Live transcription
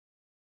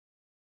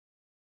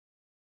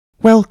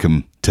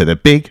Welcome to the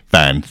Big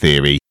Van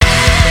Theory.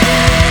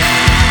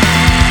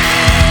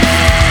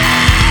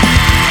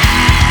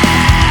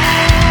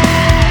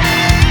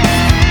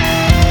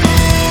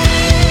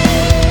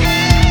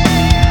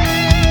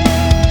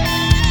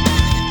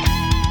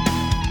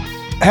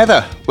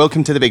 Heather,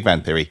 welcome to the Big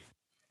Van Theory.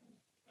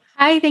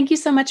 Hi, thank you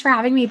so much for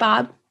having me,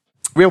 Bob.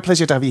 Real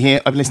pleasure to have you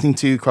here. I've been listening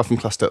to Craft and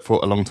Cluster for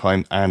a long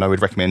time, and I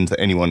would recommend that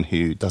anyone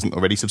who doesn't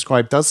already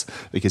subscribe does,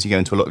 because you go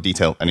into a lot of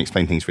detail and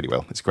explain things really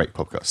well. It's a great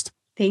podcast.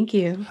 Thank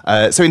you.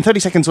 So in 30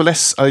 seconds or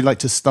less, I'd like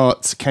to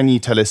start. Can you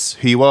tell us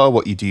who you are,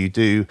 what you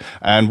do,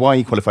 and why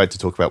you qualified to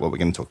talk about what we're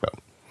going to talk about?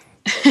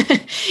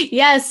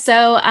 Yes.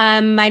 So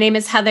my name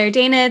is Heather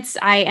Daenitz.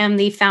 I am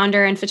the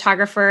founder and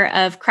photographer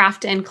of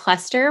Craft and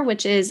Cluster,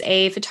 which is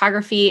a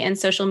photography and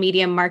social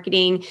media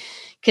marketing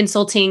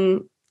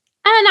consulting,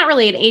 not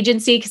really an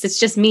agency because it's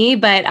just me,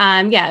 but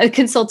a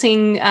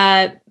consulting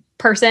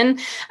person.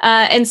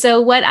 And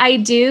so what I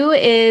do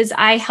is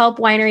I help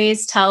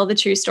wineries tell the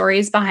true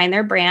stories behind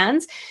their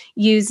brands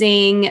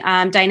using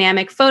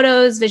dynamic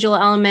photos, visual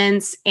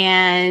elements,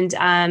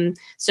 and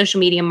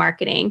social media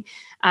marketing.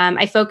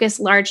 I focus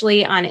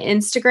largely on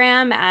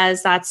Instagram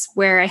as that's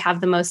where I have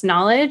the most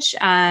knowledge.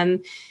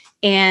 And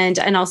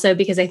also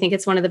because I think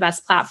it's one of the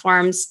best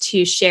platforms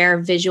to share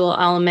visual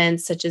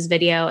elements such as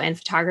video and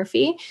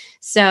photography.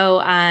 So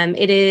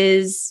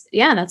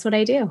that's what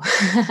I do.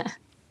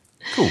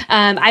 Cool.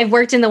 I've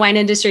worked in the wine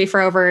industry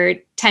for over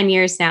 10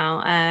 years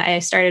now. I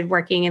started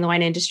working in the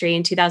wine industry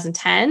in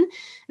 2010.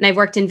 And I've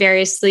worked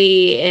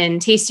variously in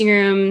tasting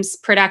rooms,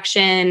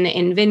 production,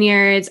 in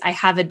vineyards. I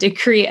have a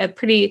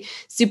pretty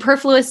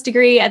superfluous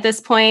degree at this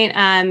point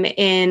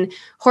in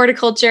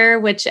horticulture,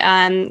 which for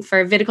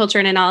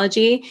viticulture and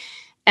enology.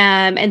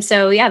 And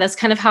so, that's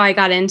kind of how I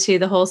got into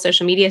the whole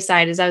social media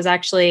side. Is I was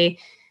actually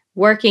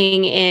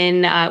working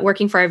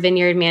for a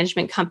vineyard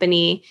management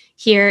company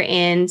here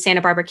in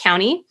Santa Barbara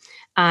County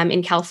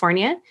in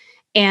California.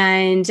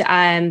 And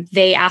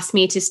they asked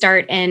me to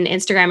start an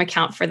Instagram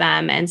account for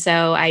them. And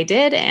so I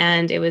did,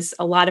 and it was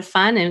a lot of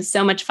fun. It was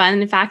so much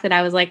fun, in fact, that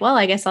I was like, well,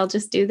 I guess I'll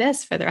just do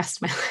this for the rest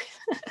of my life.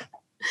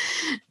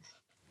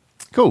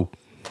 Cool.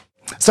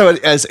 So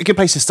as a good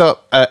place to start,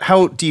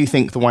 how do you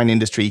think the wine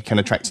industry can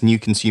attract new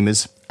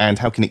consumers, and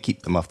how can it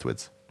keep them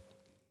afterwards?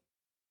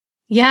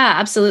 Yeah,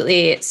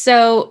 absolutely.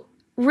 So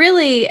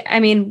really,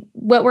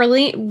 what we're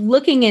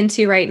looking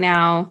into right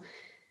now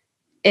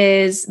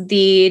is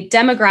the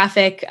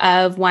demographic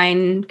of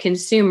wine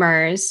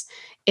consumers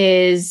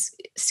is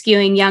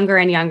skewing younger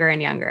and younger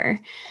and younger,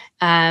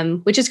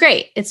 which is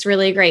great. It's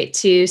really great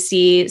to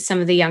see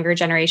some of the younger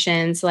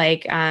generations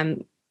like,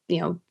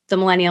 the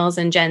millennials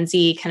and Gen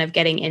Z kind of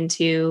getting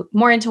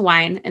more into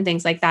wine and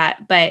things like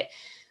that. But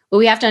what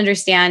we have to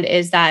understand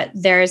is that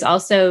there's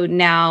also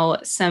now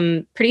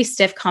some pretty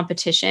stiff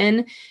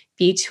competition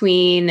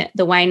between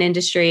the wine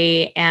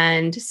industry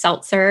and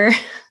seltzer,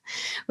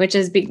 which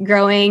is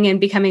growing and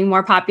becoming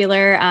more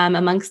popular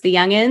amongst the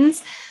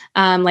youngins,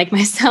 like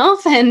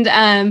myself.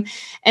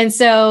 And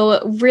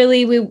so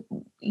really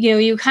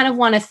you kind of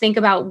want to think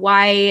about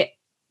why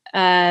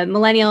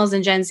millennials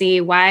and Gen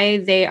Z, why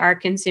they are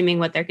consuming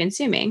what they're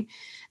consuming.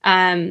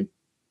 And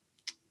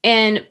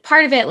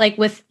part of it, like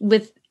with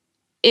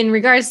in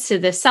regards to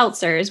the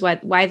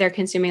seltzers, why they're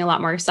consuming a lot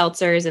more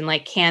seltzers and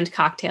like canned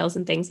cocktails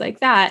and things like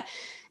that,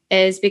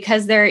 is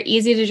because they're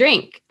easy to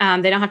drink.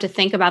 They don't have to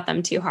think about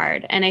them too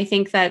hard. And I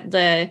think that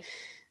the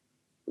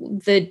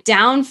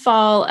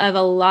downfall of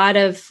a lot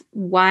of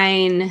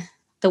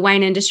the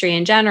wine industry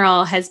in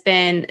general has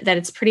been that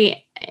it's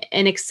pretty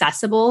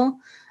inaccessible.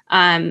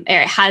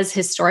 It has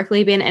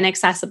historically been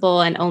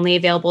inaccessible and only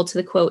available to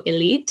the quote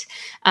elite,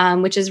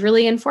 which is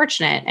really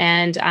unfortunate.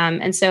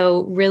 And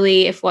so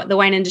really, if what the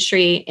wine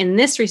industry in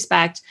this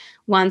respect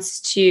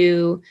wants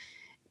to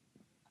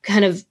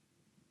kind of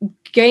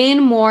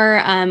gain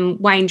more young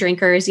wine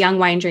drinkers,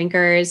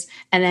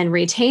 and then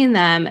retain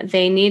them,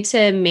 they need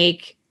to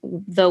make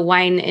the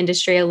wine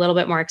industry a little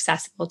bit more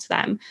accessible to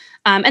them.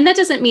 And that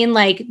doesn't mean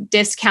like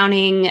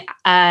discounting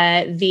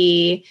I'm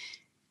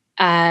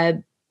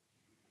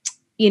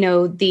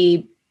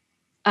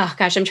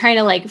trying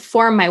to like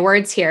form my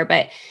words here,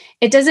 but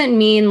it doesn't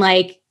mean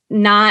like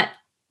not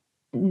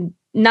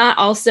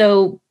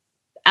also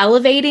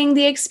elevating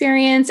the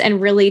experience and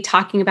really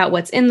talking about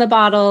what's in the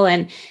bottle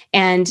and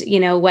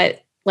what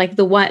like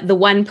the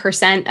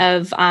 1%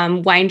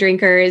 of wine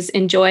drinkers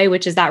enjoy,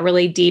 which is that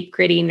really deep,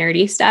 gritty,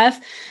 nerdy stuff.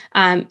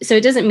 So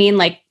it doesn't mean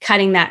like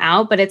cutting that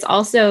out, but it's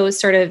also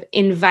sort of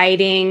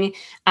inviting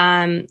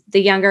the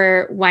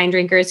younger wine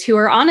drinkers who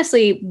are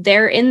honestly,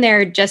 they're in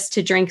there just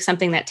to drink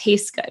something that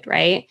tastes good,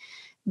 right?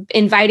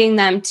 Inviting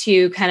them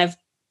to kind of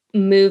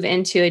move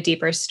into a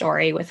deeper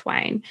story with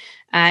wine.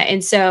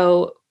 And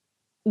so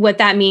what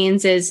that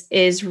means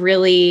is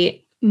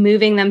really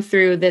moving them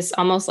through this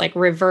almost like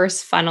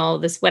reverse funnel,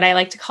 this what I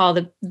like to call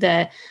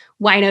the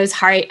wino's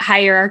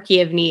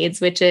hierarchy of needs,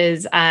 which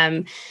is,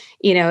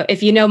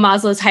 if you know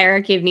Maslow's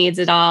hierarchy of needs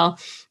at all,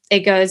 it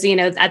goes,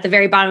 at the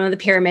very bottom of the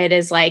pyramid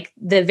is like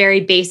the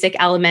very basic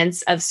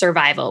elements of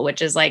survival,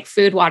 which is like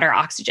food, water,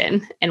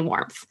 oxygen, and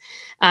warmth.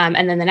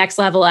 And then the next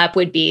level up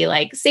would be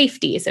like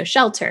safety, so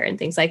shelter and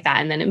things like that.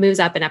 And then it moves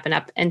up and up and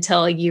up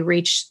until you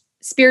reach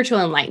spiritual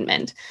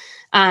enlightenment.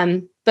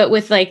 But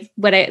with like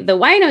the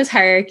winos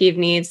hierarchy of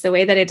needs, the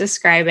way that I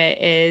describe it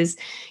is,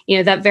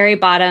 that very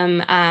bottom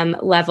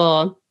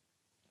level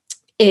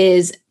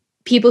is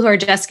people who are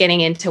just getting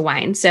into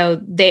wine.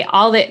 So they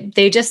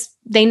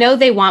know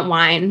they want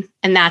wine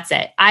and that's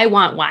it. I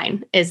want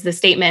wine is the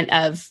statement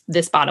of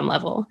this bottom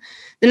level.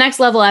 The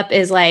next level up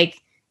is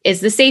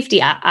the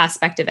safety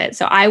aspect of it.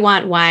 So I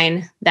want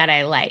wine that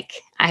I like.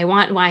 I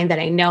want wine that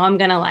I know I'm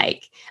going to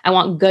like. I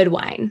want good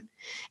wine.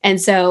 And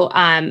so,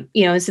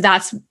 so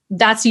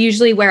that's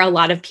usually where a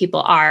lot of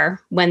people are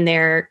when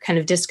they're kind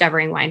of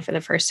discovering wine for the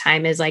first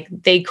time, is like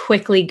they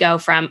quickly go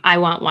from I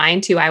want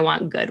wine to I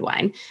want good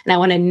wine. And I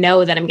want to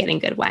know that I'm getting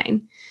good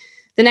wine.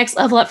 The next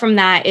level up from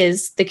that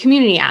is the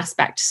community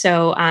aspect.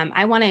 So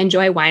I want to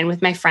enjoy wine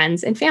with my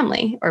friends and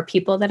family or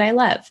people that I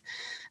love.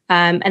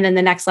 And then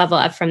the next level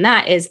up from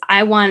that is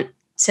I want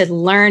to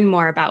learn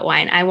more about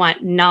wine. I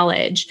want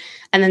knowledge.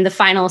 And then the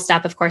final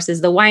step, of course,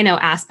 is the wino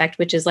aspect,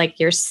 which is like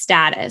your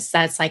status.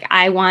 That's like,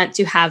 I want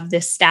to have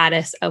this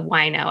status of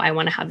wino. I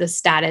want to have the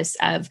status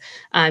of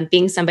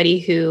being somebody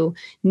who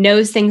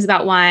knows things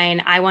about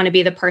wine. I want to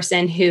be the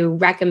person who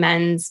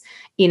recommends,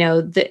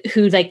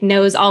 who like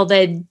knows all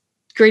the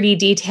gritty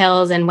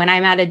details. And when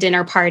I'm at a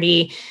dinner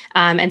party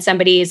and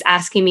somebody is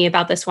asking me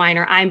about this wine,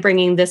 or I'm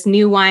bringing this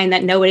new wine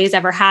that nobody's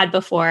ever had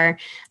before,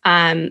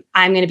 I'm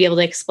going to be able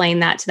to explain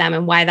that to them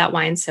and why that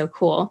wine's so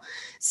cool.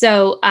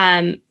 So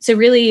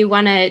really you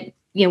want to,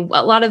 a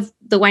lot of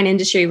the wine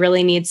industry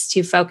really needs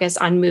to focus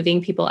on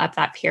moving people up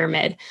that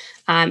pyramid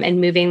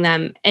and moving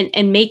them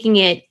and making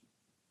it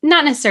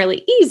not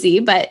necessarily easy,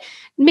 but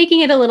making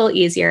it a little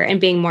easier and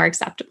being more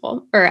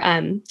acceptable. Or,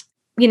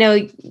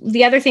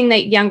 the other thing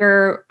that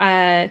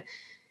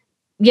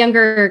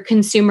younger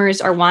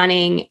consumers are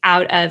wanting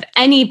out of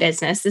any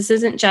business, this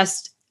isn't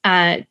just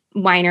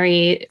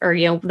winery or,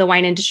 the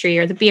wine industry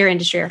or the beer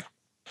industry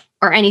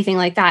or anything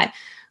like that.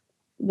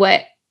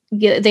 What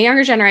the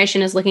younger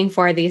generation is looking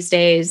for these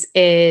days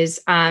is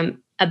a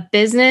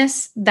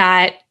business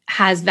that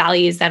has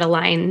values that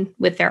align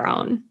with their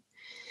own.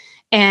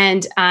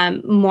 And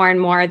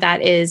more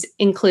that is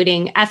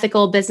including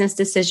ethical business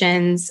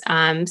decisions,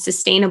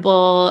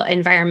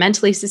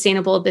 environmentally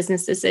sustainable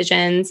business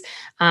decisions,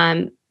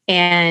 and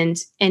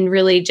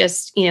really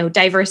just,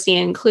 diversity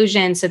and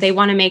inclusion. So they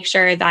want to make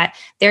sure that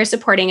they're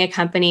supporting a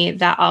company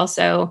that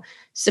also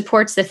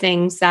supports the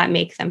things that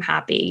make them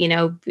happy.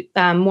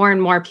 More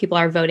and more people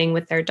are voting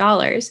with their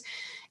dollars.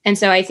 And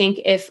so I think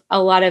if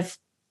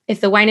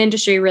the wine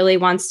industry really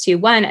wants to,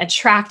 one,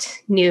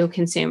 attract new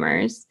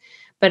consumers,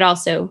 but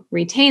also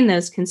retain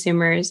those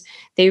consumers,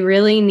 they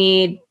really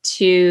need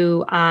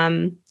to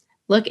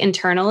look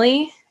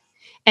internally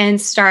and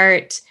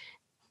start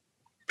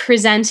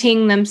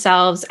presenting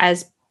themselves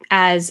as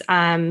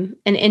an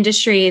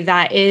industry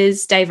that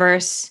is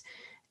diverse,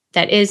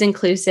 that is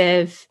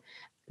inclusive,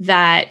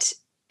 that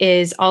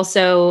is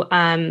also,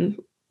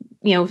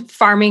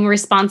 farming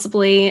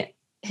responsibly.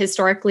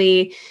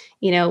 Historically,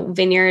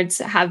 vineyards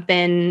have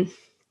been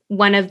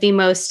one of the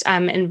most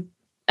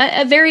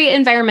a very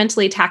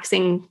environmentally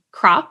taxing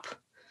crop,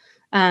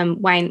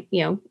 wine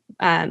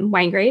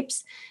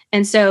grapes.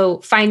 And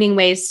so finding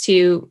ways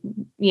to,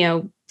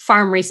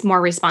 farm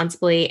more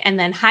responsibly and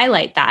then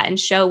highlight that and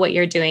show what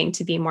you're doing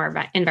to be more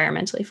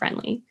environmentally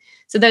friendly.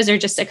 So those are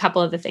just a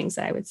couple of the things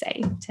that I would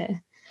say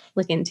to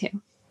look into.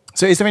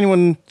 So is there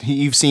anyone who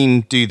you've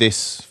seen do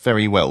this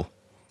very well?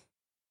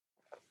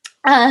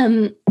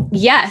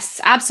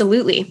 Yes,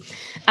 absolutely.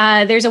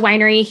 There's a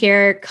winery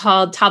here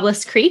called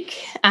Tablas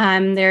Creek.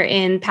 They're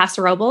in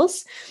Paso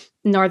Robles,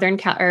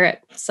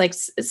 it's like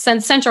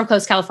Central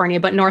Coast, California,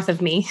 but north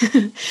of me,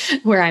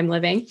 where I'm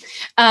living.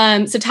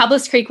 So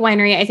Tablas Creek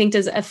Winery, I think,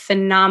 does a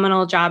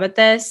phenomenal job at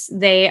this.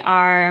 They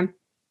are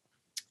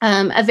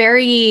a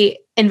very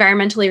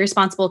environmentally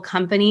responsible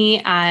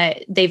company.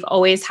 They've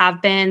always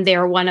have been. They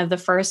are one of the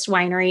first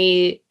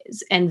wineries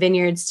and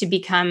vineyards to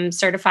become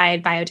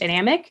certified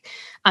biodynamic.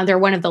 They're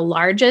one of the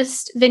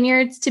largest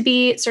vineyards to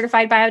be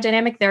certified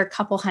biodynamic. They're a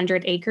couple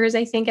hundred acres,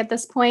 I think, at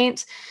this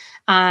point.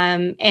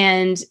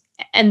 And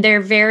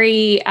they're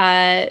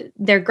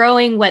they're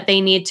growing what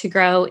they need to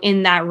grow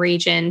in that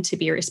region to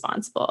be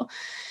responsible.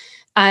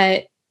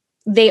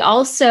 They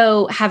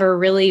also have a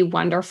really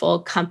wonderful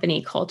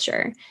company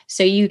culture.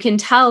 So you can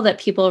tell that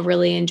people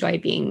really enjoy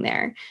being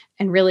there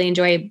and really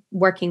enjoy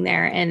working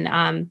there.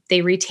 And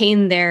they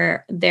retain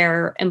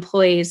their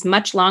employees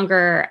much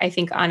longer, I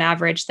think, on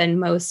average than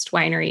most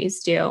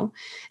wineries do,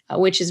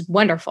 which is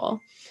wonderful.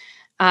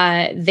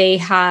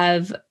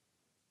 They've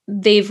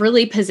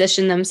really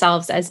positioned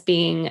themselves as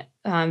being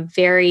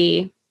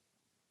very,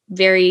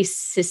 very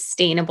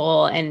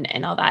sustainable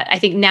and all that. I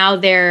think now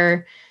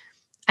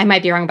I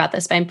might be wrong about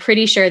this, but I'm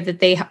pretty sure that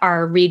they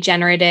are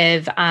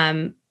regenerative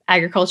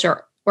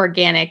agriculture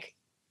organic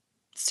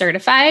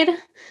certified.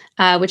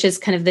 which is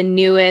kind of the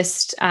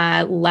newest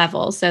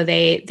level. So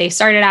they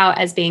started out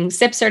as being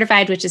SIP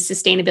certified, which is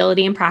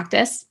sustainability in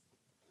practice.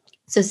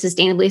 So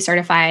sustainably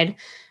certified.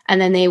 And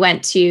then they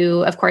went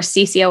to, of course,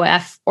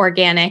 CCOF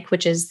organic,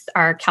 which is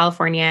our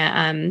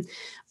California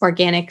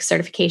organic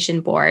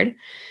certification board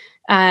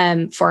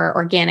for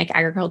organic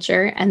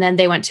agriculture. And then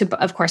they went to,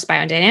 of course,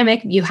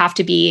 biodynamic. You have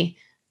to be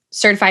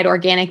certified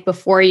organic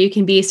before you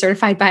can be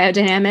certified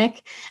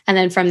biodynamic. And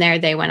then from there,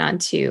 they went on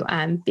to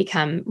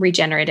become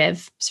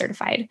regenerative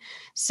certified.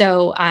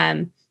 So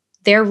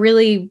they're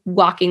really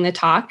walking the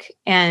talk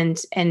and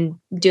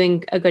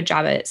doing a good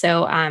job at it.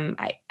 So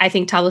I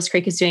think Tablas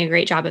Creek is doing a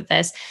great job at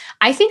this.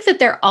 I think that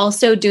they're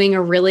also doing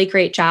a really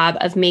great job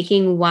of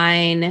making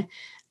wine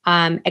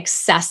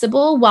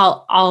accessible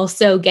while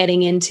also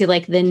getting into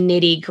like the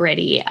nitty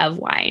gritty of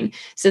wine.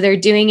 So they're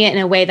doing it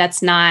in a way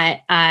that's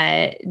not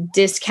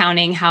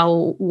discounting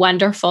how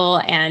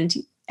wonderful and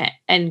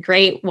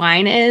great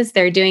wine is.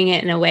 They're doing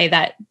it in a way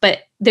that,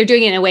 they're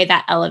doing it in a way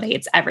that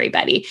elevates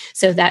everybody.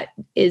 So that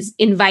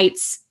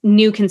invites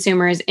new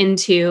consumers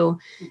into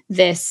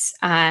this,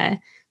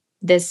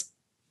 this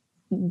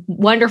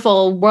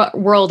wonderful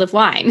world of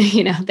wine.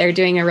 They're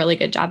doing a really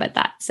good job at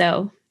that.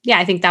 So yeah,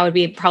 I think that would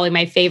be probably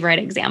my favorite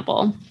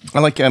example.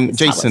 I like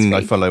Jason,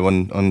 I follow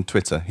on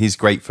Twitter. He's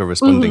great for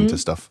responding to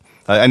stuff.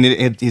 And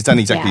he's done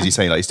exactly as you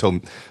say. Like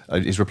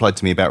he's replied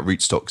to me about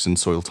rootstocks and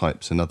soil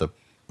types and other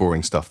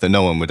boring stuff that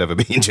no one would ever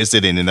be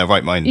interested in their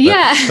right mind.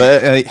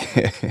 But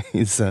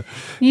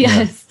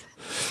yes.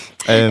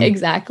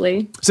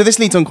 Exactly. So this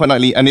leads on quite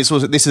nicely, and this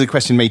is a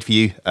question made for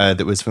you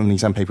that was from an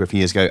exam paper a few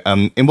years ago.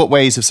 In what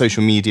ways have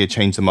social media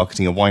changed the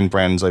marketing of wine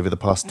brands over the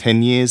past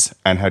 10 years,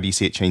 and how do you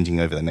see it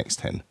changing over the next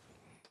 10?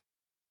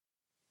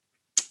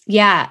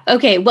 Yeah.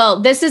 Okay.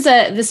 Well, this is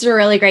a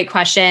really great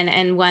question,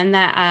 and one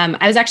that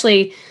I was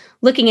actually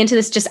looking into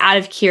this just out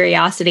of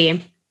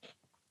curiosity.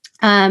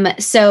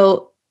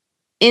 So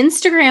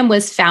Instagram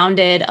was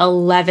founded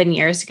 11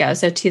 years ago.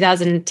 So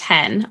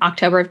 2010,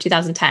 October of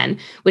 2010,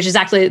 which is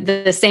actually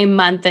the same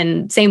month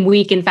and same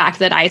week, in fact,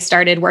 that I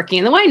started working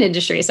in the wine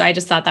industry. So I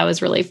just thought that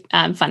was really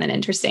fun and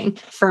interesting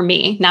for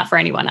me, not for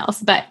anyone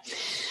else. But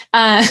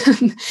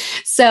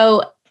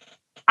so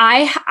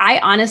I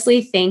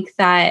honestly think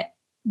that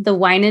the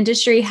wine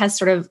industry has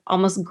sort of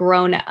almost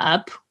grown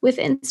up with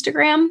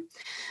Instagram.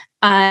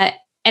 And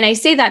I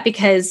say that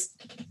because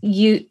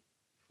you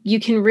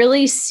can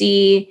really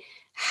see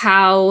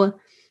how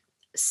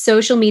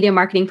social media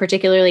marketing,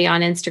 particularly on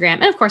Instagram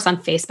and of course on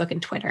Facebook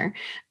and Twitter,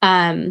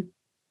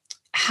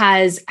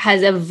 has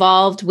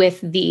evolved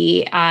with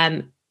the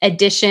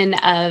addition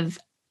of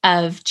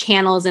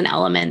channels and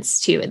elements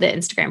to the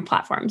Instagram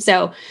platform.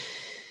 So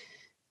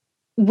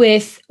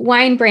with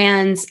wine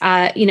brands,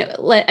 let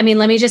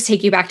me just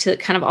take you back to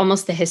kind of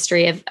almost the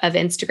history of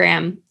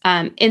Instagram.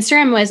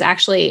 Instagram was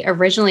actually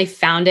originally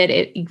founded.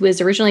 It was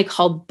originally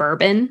called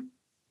Bourbon,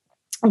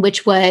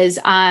 which was,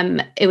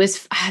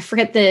 I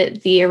forget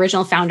the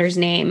original founder's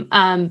name,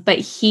 but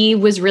he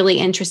was really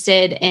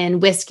interested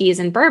in whiskeys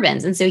and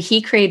bourbons. And so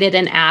he created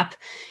an app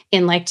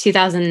in like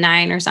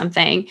 2009 or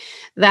something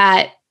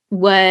that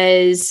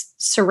was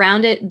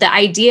surrounded. The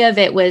idea of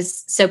it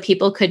was so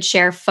people could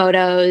share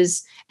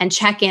photos and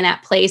check in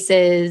at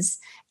places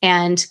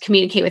and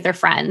communicate with their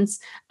friends.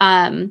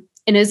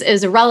 And it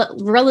was a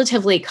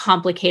relatively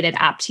complicated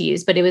app to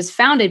use, but it was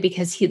founded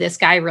because this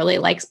guy really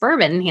likes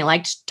bourbon and he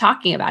liked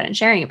talking about it and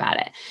sharing about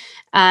it.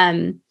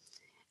 And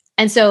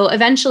so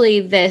eventually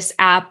this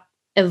app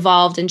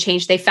evolved and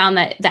changed. They found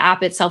that the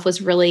app itself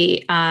was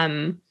really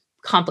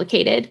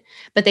complicated,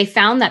 but they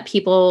found that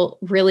people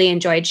really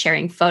enjoyed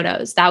sharing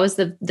photos. That was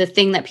the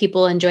thing that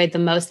people enjoyed the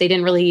most. They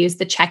didn't really use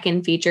the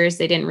check-in features.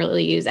 They didn't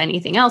really use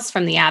anything else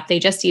from the app. They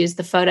just used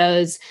the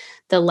photos,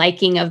 the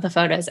liking of the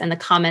photos, and the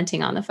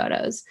commenting on the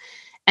photos.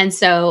 And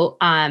so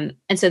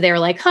they were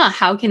like,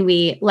 how can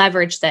we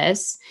leverage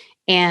this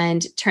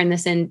and turn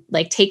this in,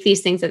 like take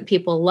these things that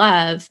people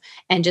love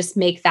and just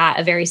make that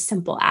a very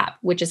simple app,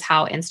 which is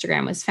how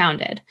Instagram was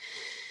founded.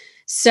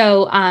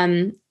 So,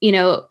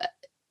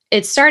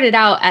 it started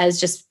out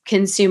as just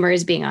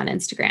consumers being on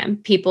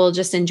Instagram, people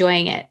just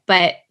enjoying it.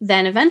 But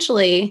then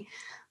eventually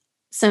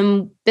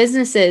some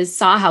businesses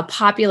saw how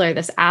popular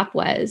this app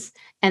was,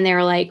 and they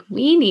were like,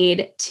 we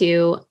need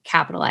to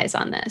capitalize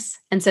on this.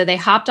 And so they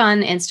hopped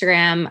on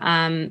Instagram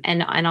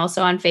and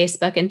also on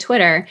Facebook and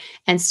Twitter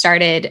and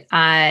started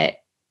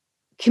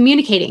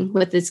communicating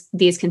with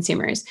these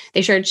consumers.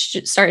 They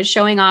started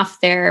showing off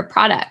their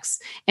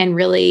products and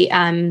really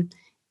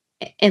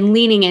and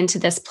leaning into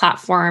these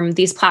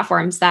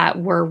platforms that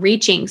were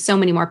reaching so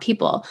many more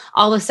people.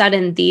 All of a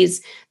sudden,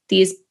 these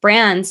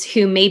brands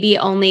who maybe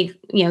only,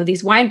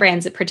 these wine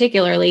brands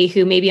particularly,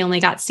 who maybe only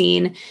got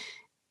seen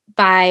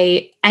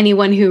by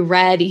anyone who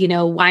read,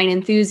 Wine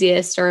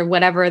Enthusiast or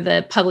whatever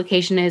the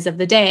publication is of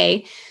the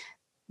day,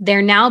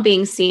 they're now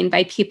being seen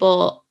by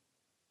people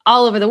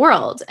all over the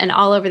world and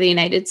all over the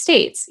United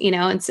States,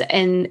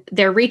 and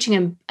they're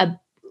reaching a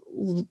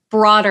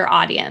broader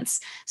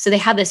audience. So they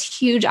had this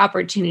huge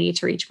opportunity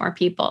to reach more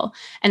people.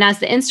 And as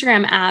the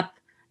Instagram app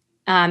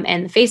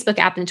and the Facebook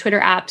app and Twitter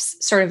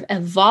apps sort of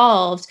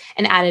evolved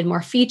and added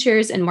more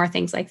features and more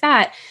things like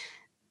that,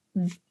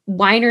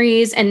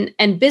 wineries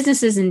and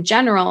businesses in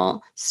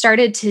general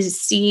started to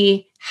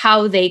see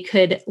how they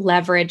could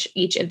leverage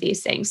each of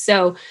these things.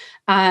 So,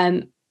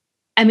 I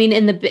mean,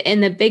 in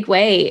the big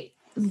way,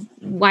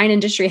 wine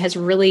industry has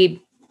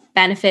really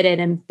benefited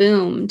and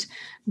boomed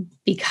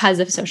because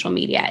of social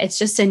media. It's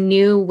just a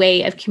new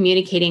way of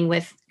communicating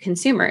with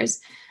consumers.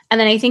 And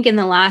then I think in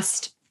the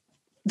last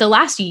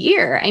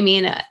year, I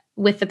mean,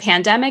 with the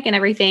pandemic and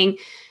everything,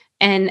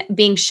 and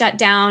being shut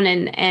down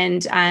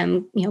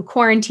and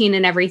quarantine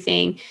and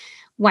everything,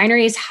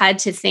 wineries had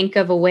to think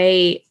of a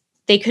way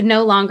they could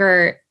no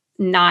longer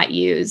not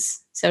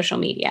use social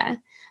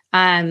media.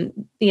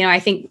 I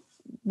think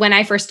when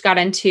I first got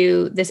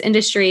into this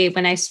industry,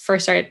 when I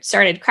first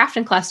started Craft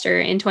and Cluster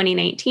in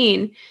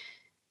 2019,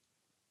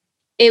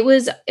 it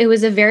was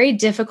a very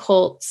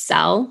difficult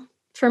sell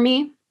for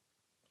me.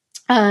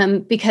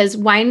 Because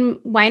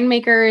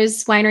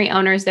winemakers, winery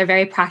owners, they're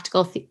very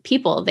practical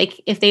people.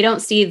 If they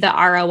don't see the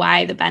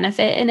ROI, the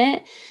benefit in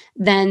it,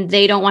 then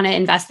they don't want to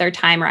invest their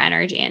time or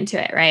energy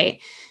into it, right?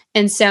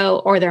 And so,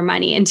 or their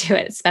money into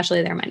it,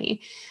 especially their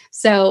money.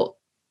 So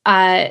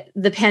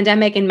the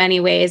pandemic in many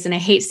ways, and I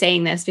hate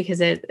saying this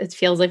because it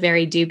feels like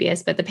very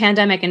dubious, but the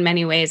pandemic in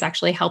many ways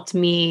actually helped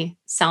me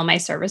sell my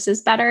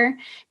services better,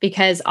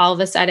 because all of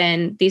a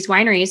sudden these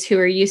wineries who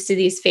are used to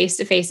these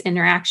face-to-face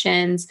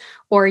interactions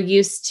or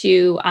used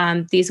to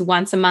these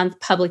once a month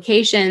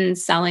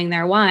publications selling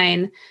their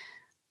wine,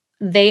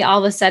 they all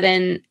of a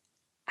sudden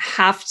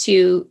have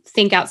to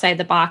think outside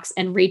the box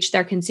and reach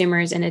their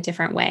consumers in a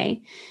different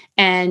way.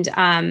 And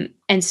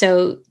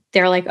so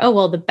they're like, oh,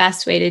 well, the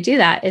best way to do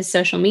that is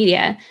social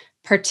media,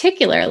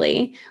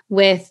 particularly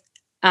with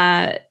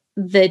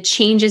the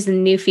changes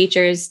and new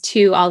features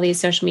to all these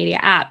social media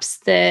apps,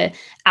 the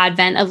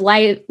advent of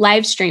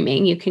live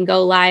streaming. You can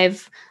go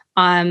live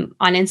on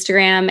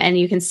Instagram and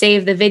you can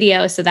save the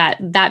video so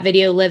that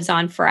video lives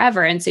on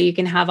forever. And so you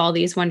can have all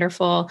these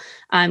wonderful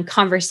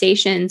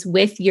conversations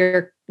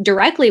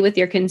directly with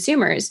your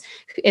consumers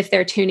if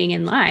they're tuning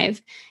in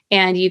live,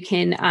 and you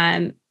can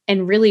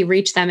and really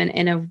reach them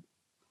in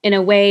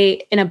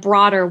a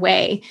broader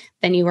way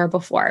than you were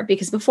before.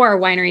 Because before,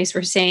 wineries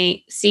were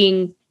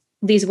seeing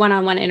these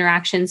one-on-one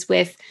interactions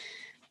with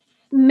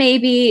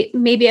maybe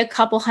a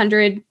couple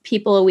hundred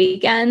people a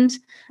weekend,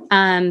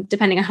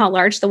 depending on how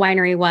large the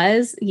winery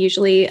was.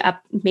 Usually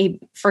maybe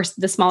for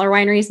the smaller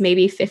wineries,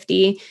 maybe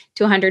 50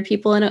 to 100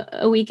 people in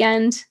a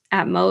weekend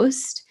at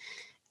most.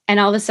 And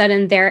all of a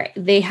sudden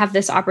they have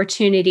this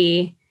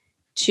opportunity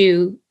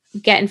to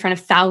get in front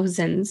of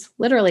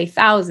literally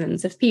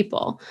thousands of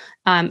people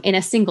in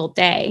a single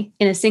day,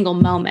 in a single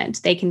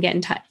moment. They can get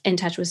in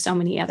touch with so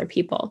many other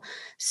people.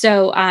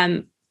 So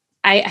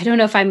I don't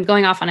know if I'm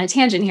going off on a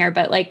tangent here,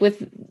 but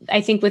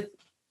I think with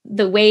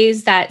the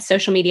ways that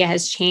social media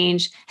has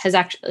changed has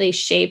actually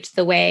shaped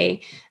the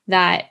way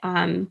that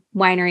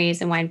wineries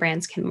and wine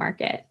brands can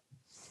market.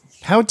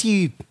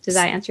 Does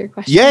that answer your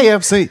question? Yeah,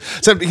 absolutely.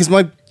 So because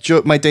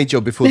my day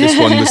job before this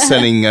one was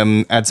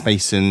selling ad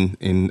space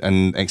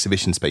in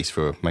exhibition space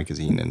for a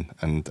magazine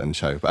and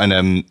show,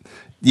 and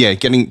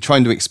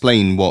trying to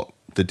explain what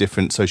the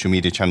different social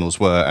media channels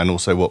were and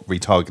also what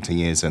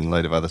retargeting is and a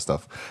load of other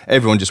stuff.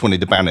 Everyone just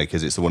wanted a banner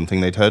because it's the one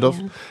thing they'd heard of.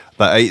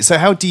 But so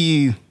how do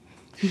you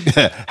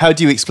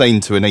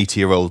explain to an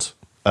 80-year-old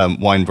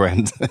wine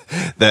brand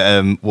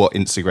that what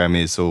Instagram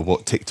is or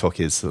what TikTok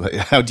is?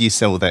 How do you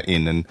sell that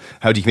in, and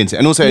how do you convince it?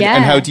 And also,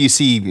 and how do you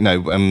see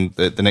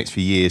the next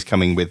few years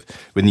coming with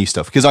new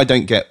stuff? Because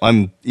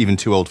I'm even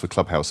too old for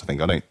Clubhouse. I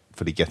think I don't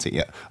fully get it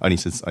yet. I only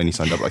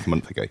signed up like a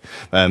month ago.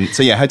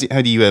 So yeah, how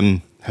do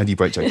you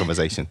broach that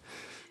conversation?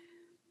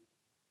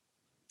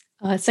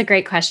 Oh, that's a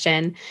great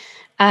question.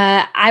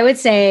 I would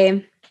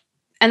say,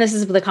 and this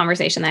is the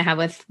conversation that I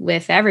have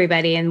with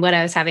everybody, and what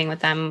I was having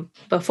with them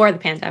before the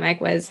pandemic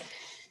was,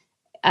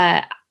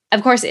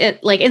 of course,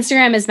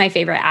 Instagram is my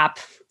favorite app.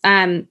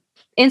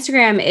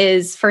 Instagram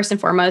is first and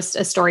foremost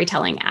a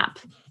storytelling app.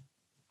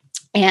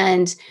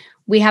 And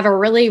we have a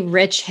really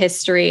rich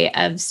history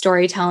of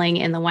storytelling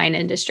in the wine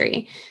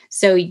industry.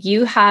 So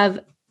you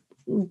have,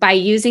 by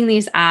using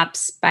these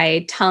apps,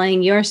 by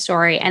telling your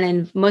story,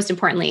 and most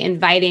importantly,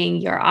 inviting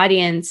your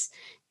audience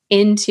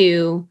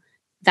into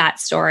that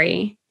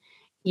story,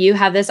 you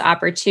have this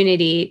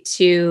opportunity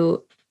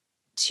to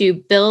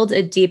build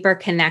a deeper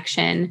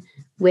connection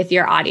with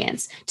your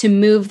audience, to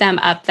move them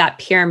up that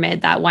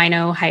pyramid, that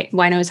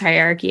wino's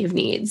hierarchy of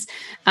needs,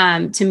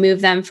 to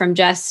move them from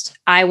just,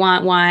 I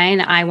want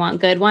wine, I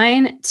want good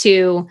wine,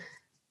 to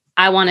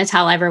I want to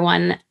tell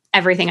everyone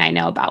everything I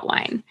know about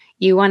wine.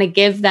 You want to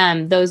give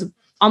them those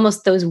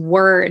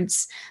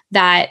words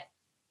that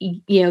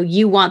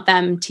you want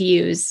them to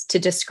use to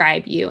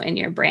describe you and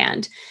your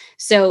brand.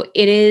 So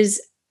it is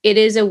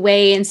a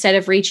way, instead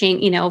of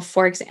reaching,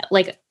 for example,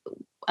 like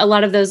a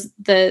lot of those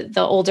the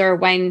older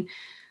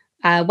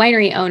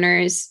winery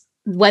owners,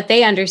 what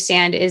they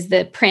understand is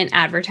the print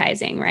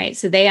advertising, right?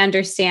 So they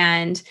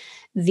understand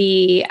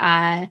the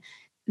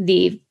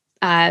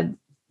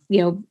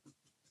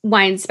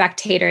Wine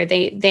Spectator,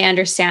 they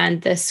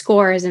understand the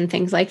scores and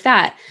things like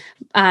that.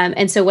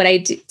 And so what I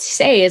do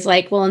say is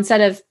like, well,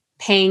 instead of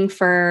paying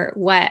for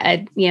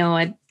a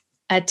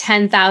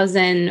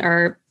 $10,000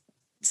 or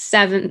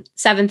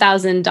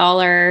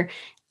 $7,000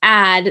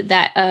 ad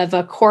that of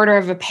a quarter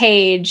of a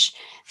page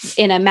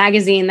in a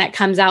magazine that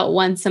comes out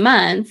once a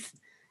month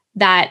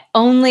that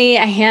only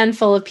a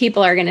handful of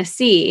people are going to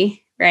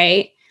see,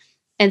 right?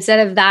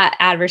 Instead of that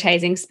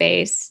advertising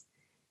space,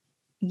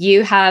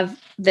 you have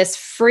this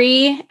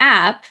free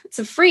app. It's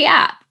a free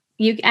app.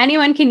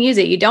 Anyone can use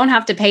it. You don't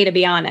have to pay to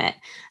be on it.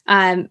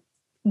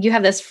 You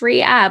have this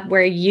free app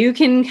where you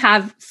can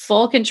have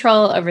full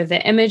control over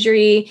the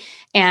imagery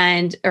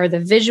or the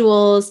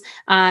visuals,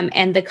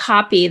 and the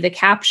copy, the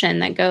caption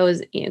that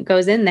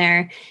goes in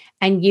there.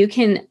 And you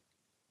can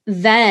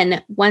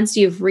then, once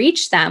you've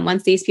reached them,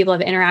 once these people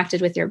have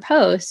interacted with your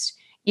post,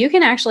 you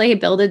can actually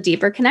build a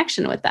deeper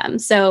connection with them.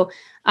 So,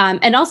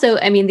 and also,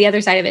 I mean, the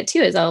other side of it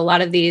too is a lot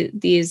of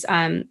these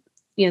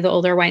the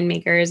older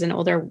winemakers and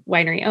older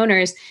winery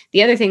owners,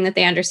 the other thing that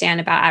they understand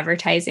about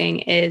advertising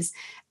is,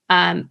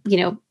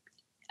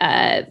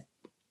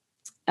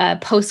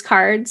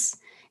 postcards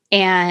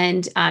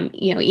and,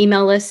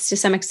 email lists to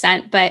some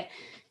extent, but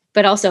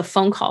also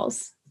phone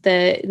calls,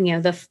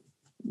 the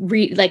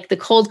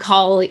cold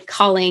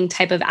calling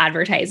type of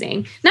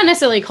advertising, not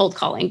necessarily cold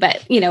calling,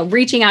 but,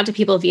 reaching out to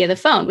people via the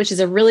phone, which is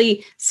a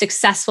really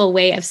successful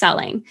way of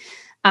selling.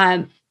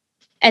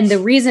 And the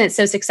reason it's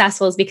so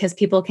successful is because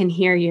people can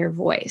hear your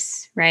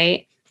voice,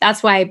 right?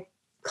 That's why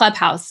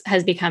Clubhouse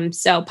has become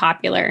so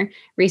popular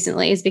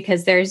recently, is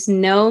because there's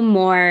no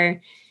more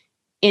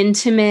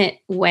intimate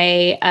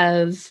way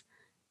of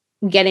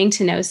getting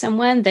to know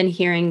someone than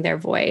hearing their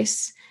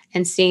voice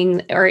and seeing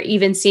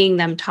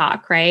them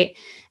talk, right?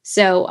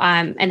 So,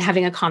 and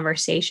having a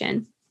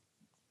conversation.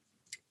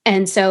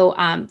 And so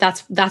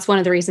that's one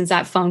of the reasons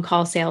that phone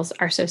call sales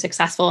are so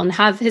successful and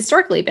have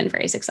historically been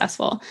very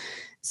successful.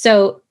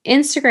 So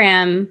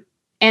Instagram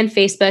and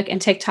Facebook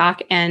and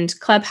TikTok and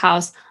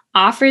Clubhouse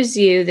offers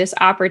you this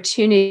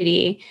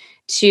opportunity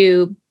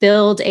to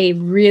build a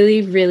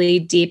really, really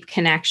deep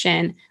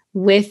connection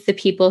with the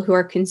people who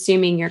are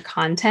consuming your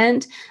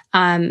content,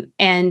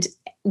 and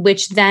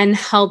which then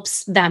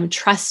helps them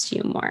trust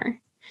you more.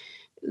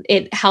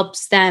 It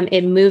helps them,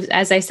 it moves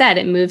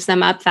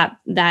them up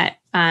that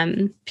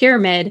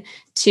pyramid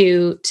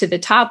to the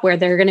top, where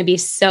they're going to be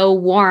so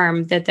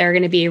warm that they're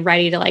going to be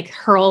ready to like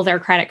hurl their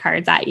credit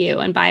cards at you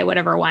and buy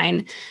whatever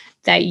wine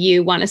that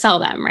you want to sell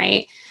them.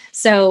 Right.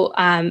 So,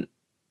 I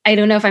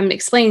don't know if I'm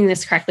explaining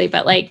this correctly,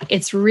 but like,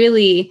 it's a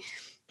really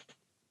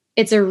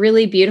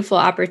beautiful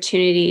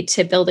opportunity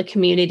to build a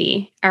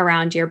community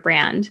around your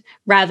brand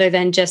rather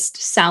than just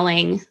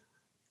selling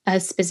a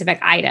specific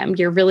item.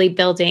 You're really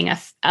building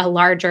a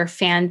larger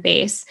fan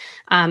base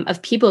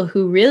of people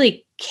who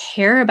really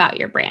care about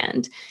your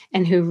brand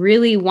and who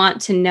really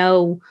want to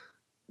know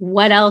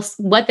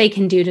what they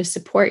can do to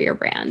support your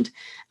brand.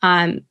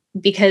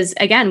 Because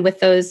again,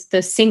 with those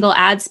single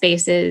ad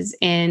spaces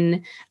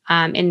in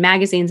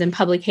magazines and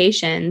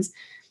publications,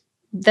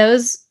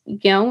 those,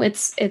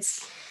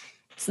 it's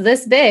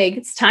this big,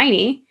 it's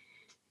tiny.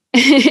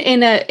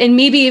 And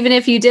maybe even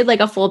if you did like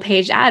a full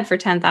page ad for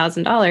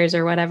 $10,000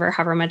 or whatever,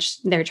 however much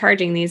they're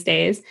charging these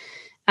days,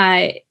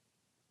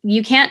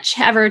 you can't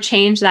ever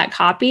change that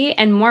copy.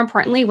 And more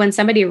importantly, when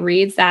somebody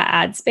reads that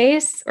ad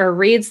space or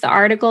reads the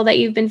article that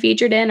you've been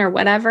featured in or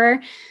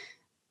whatever,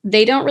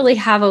 they don't really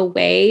have a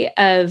way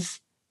of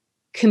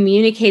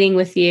communicating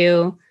with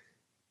you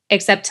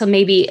except to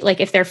maybe like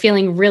if they're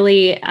feeling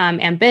really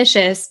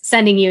ambitious,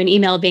 sending you an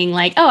email being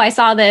like, oh, I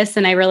saw this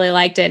and I really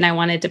liked it and I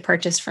wanted to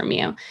purchase from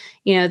you.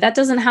 That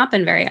doesn't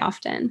happen very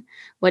often.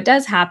 What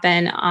does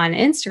happen on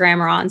Instagram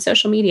or on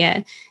social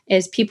media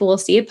is people will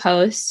see a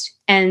post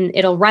and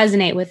it'll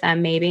resonate with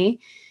them maybe.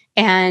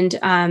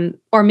 And,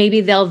 or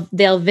maybe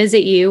they'll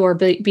visit you or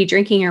be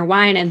drinking your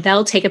wine and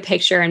they'll take a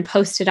picture and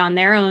post it on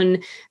their own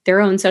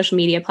social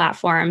media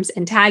platforms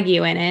and tag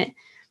you in it.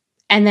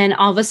 And then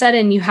all of a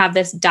sudden you have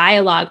this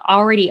dialogue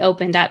already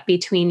opened up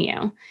between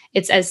you.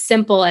 It's as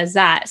simple as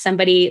that.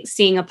 Somebody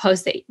seeing a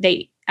post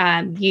that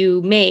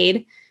you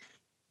made,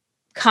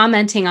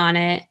 commenting on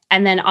it,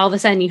 and then all of a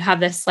sudden you have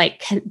this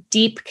like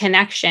deep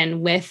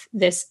connection with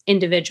this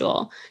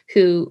individual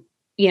who,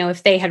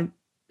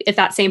 if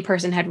that same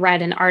person had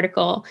read an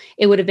article,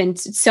 it would have been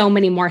so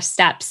many more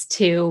steps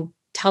to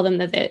tell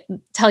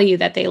you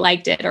that they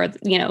liked it, or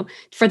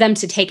for them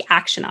to take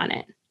action on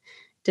it.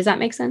 Does that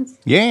make sense?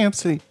 Yeah,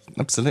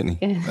 absolutely.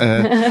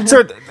 Yeah.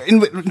 So,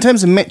 in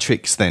terms of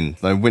metrics, then,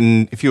 like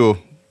if you're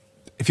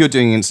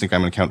doing an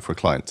Instagram account for a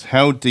client,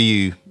 how do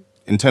you,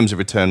 in terms of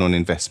return on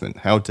investment,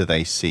 how do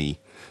they see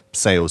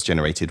sales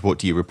generated? What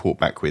do you report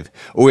back with?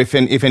 Or if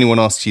anyone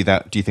asks you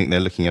that, do you think they're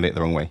looking at it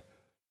the wrong way?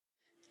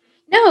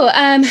 No,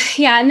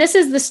 yeah, and this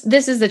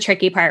is the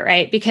tricky part,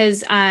 right?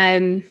 Because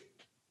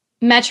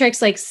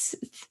metrics like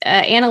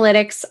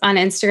analytics on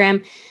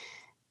Instagram,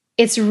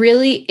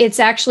 it's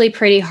actually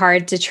pretty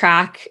hard to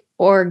track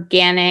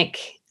organic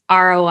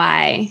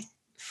ROI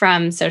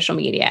from social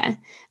media.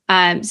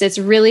 So it's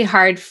really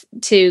hard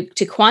to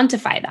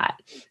quantify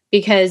that,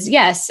 because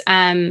yes,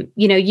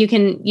 you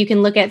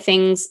can look at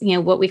things,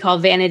 what we call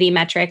vanity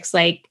metrics,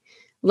 like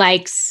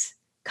likes,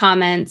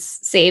 comments,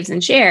 saves,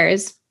 and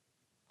shares.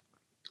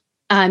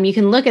 You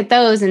can look at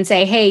those and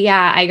say, hey,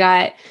 yeah, I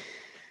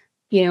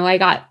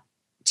got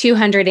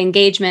 200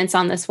 engagements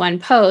on this one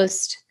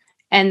post,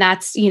 and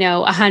that's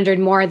 100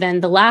 more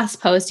than the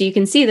last post. You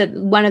can see that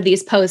one of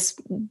these posts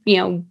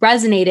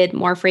resonated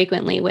more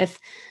frequently with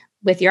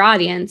your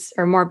audience,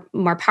 or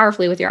more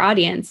powerfully with your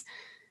audience.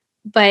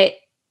 But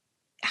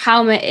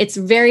it's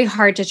very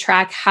hard to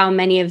track how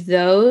many of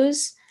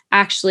those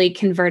actually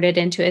converted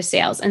into a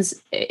sale,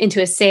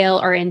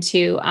 or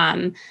into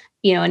an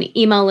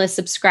email list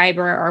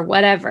subscriber, or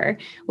whatever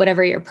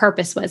your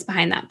purpose was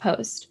behind that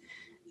post.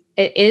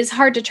 It is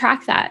hard to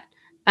track that,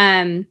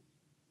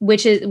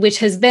 which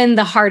has been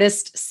the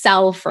hardest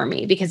sell for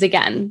me, because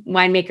again,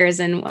 winemakers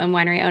and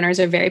winery owners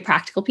are very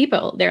practical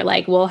people. They're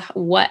like, well,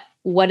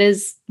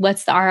 what's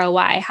the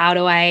ROI? How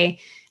do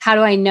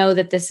I know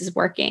that this is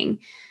working?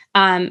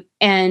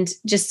 And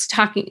just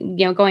talking,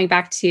 going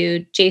back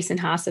to Jason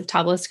Haas of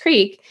Tablas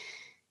Creek,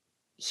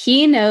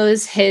 he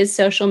knows his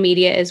social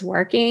media is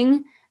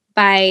working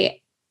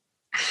by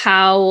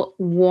how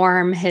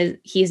warm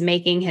he's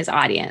making his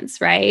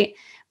audience, right?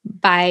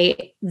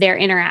 By their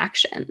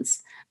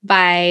interactions,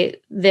 by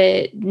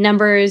the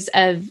number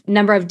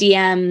of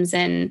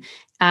DMs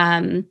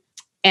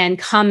and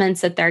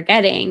comments that they're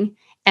getting,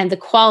 and the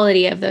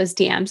quality of those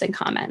DMs and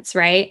comments,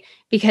 right?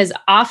 Because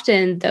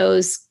often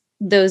those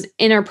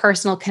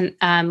interpersonal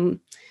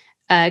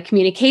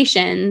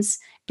communications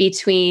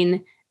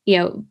between,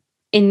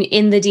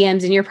 in the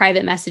DMs, in your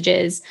private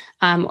messages,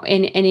 and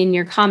in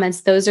your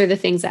comments, those are the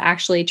things that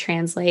actually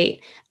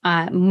translate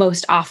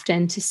most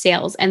often to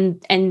sales.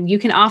 And you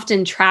can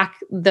often track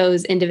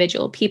those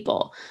individual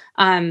people.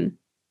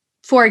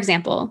 For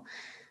example,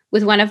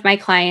 with one of my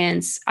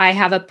clients, I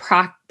have a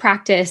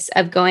practice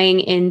of going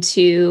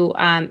into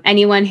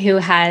anyone who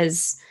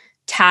has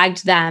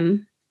tagged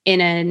them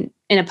in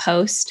a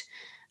post.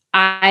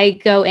 I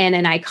go in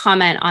and I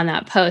comment on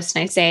that post,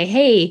 and I say,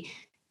 hey,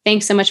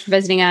 thanks so much for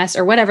visiting us,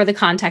 or whatever the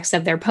context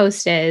of their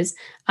post is.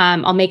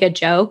 I'll make a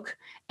joke.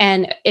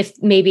 And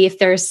if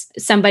there's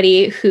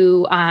somebody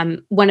who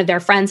one of their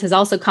friends has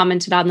also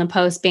commented on the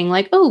post being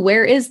like, oh,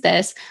 where is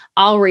this?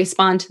 I'll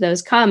respond to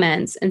those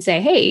comments and say,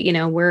 hey,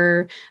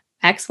 we're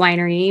X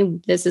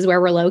winery. This is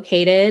where we're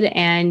located,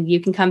 and you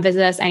can come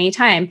visit us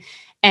anytime.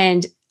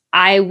 And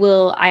I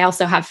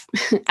also have,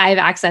 I have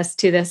access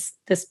to this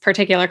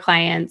particular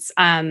client's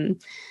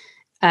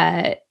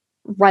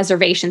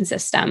reservation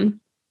system.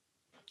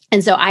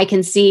 And so I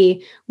can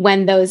see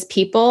when those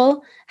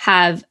people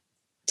have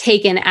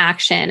taken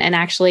action and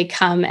actually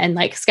come and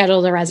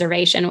scheduled a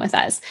reservation with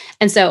us.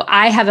 And so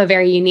I have a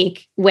very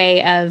unique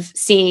way of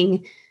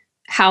seeing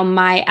how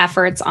my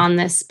efforts on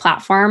this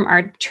platform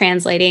are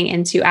translating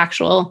into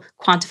actual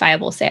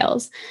quantifiable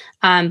sales.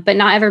 But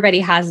not everybody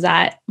has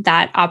that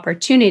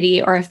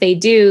opportunity, or if they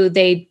do,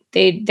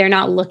 they're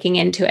not looking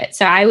into it.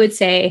 So I would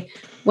say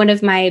one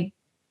of the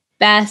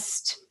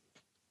best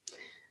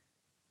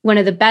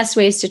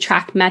ways to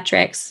track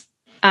metrics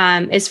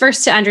is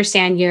first to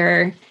understand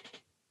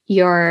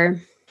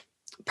your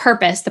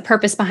purpose, the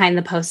purpose behind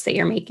the posts that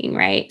you're making,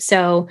 right?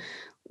 So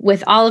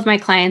with all of my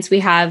clients, we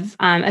have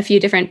a few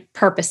different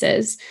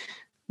purposes.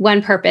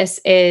 One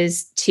purpose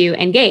is to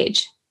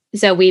engage.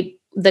 So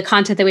the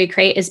content that we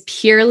create is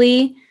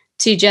purely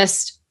to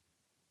just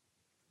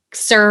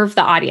serve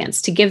the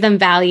audience, to give them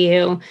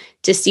value,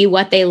 to see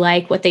what they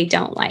like, what they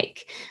don't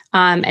like.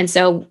 And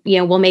so,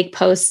 we'll make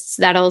posts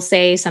that'll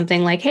say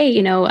something like, hey,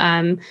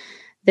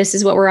 this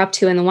is what we're up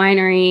to in the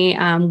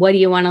winery. What do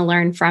you want to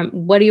learn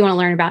what do you want to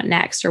learn about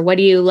next? Or what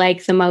do you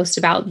like the most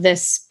about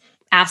this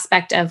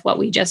aspect of what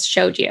we just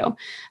showed you?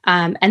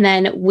 And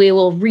then we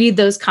will read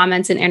those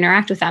comments and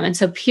interact with them. And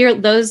so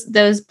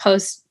those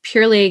posts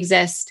purely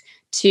exist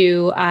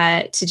to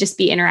just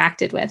be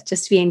interacted with,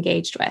 just to be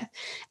engaged with.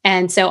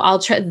 And so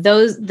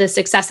the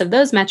success of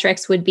those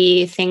metrics would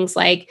be things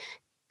like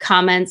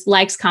comments,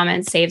 likes,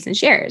 comments, saves, and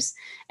shares.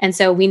 And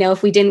so we know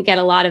if we didn't get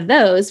a lot of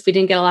those, if we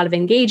didn't get a lot of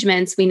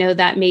engagements, we know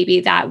that maybe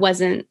that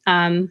wasn't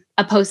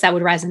a post that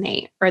would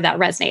resonate, or that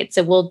resonates.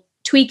 So we'll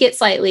tweak it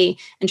slightly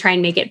and try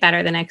and make it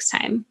better the next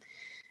time.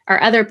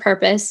 Our other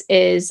purpose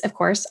is, of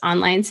course,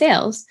 online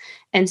sales.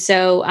 And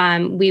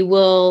so we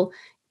will,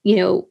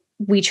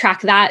 we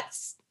track that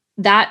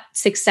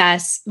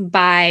success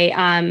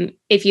by,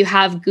 if you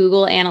have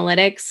Google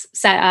Analytics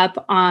set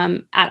up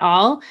at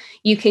all,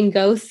 you can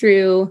go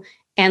through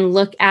and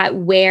look at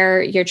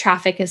where your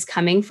traffic is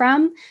coming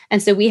from.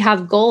 And so we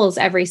have goals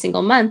every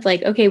single month,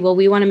 like, okay, well,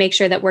 we want to make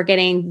sure that we're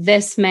getting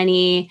this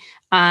many,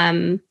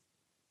 at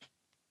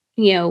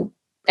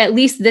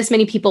least this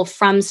many people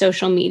from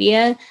social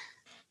media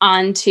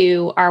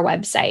onto our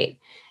website.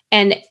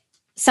 And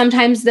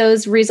sometimes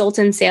those result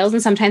in sales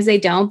and sometimes they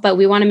don't, but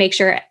we want to make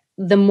sure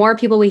the more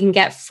people we can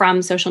get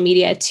from social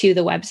media to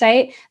the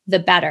website, the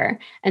better.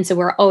 And so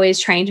we're always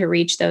trying to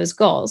reach those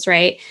goals,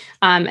 right?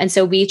 And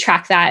so we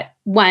track that,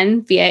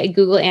 one, via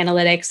Google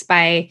Analytics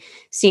by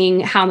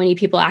seeing how many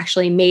people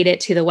actually made it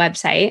to the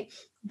website,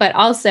 but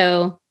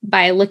also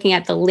by looking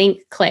at the link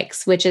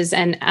clicks, which is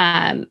an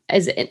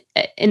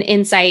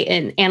insight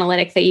and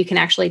analytic that you can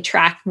actually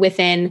track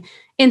within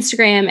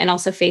Instagram and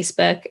also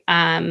Facebook.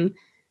 And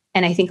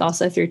I think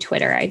also through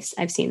Twitter,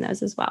 I've seen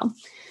those as well.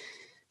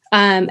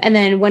 And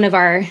then one of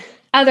our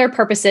other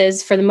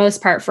purposes, for the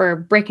most part, for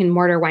brick and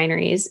mortar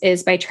wineries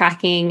is by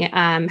tracking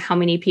how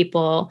many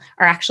people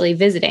are actually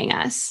visiting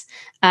us.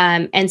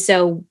 And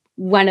so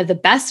one of the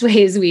best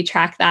ways we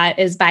track that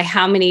is by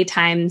how many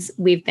times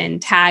we've been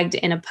tagged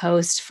in a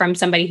post from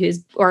somebody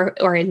who's,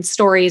 or in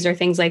stories or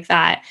things like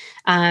that,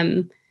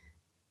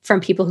 from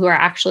people who are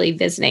actually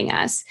visiting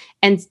us.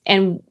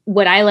 And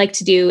what I like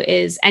to do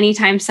is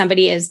anytime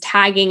somebody is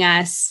tagging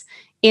us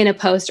in a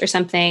post or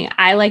something,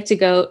 I like to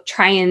go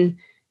try and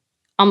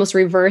almost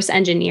reverse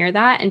engineer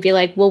that and be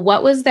like, well,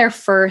 what was their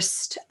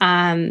first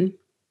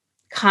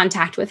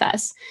contact with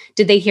us?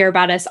 Did they hear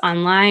about us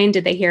online?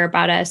 Did they hear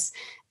about us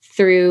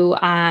through,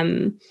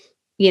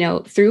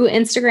 through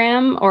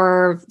Instagram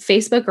or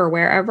Facebook or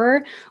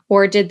wherever?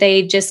 Or did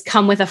they just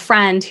come with a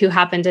friend who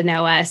happened to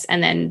know us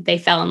and then they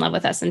fell in love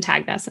with us and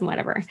tagged us and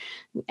whatever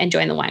and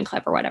joined the wine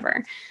club or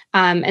whatever?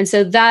 And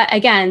so that,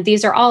 again,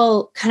 these are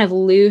all kind of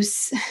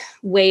loose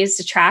ways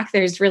to track.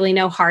 There's really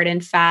no hard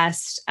and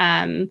fast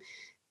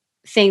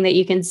thing that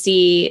you can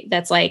see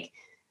that's like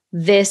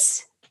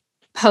this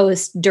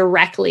post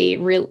directly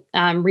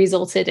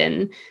resulted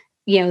in,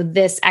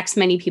 this X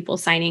many people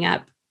signing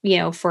up,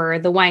 for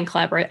the wine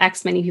club, or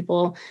X many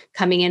people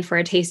coming in for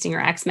a tasting, or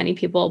X many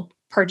people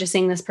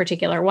purchasing this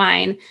particular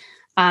wine.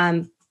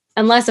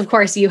 Unless, of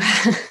course, you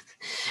have,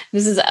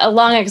 this is a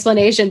long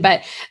explanation,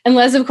 but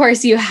unless, of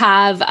course, you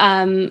have,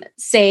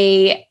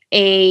 say,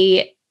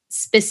 a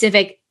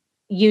specific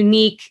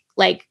unique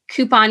like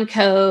coupon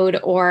code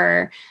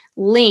or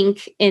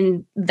link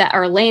in that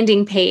or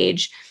landing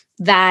page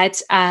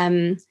that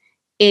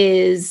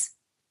is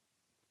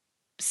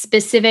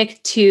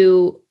specific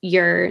to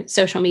your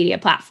social media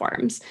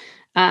platforms.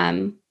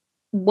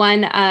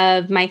 One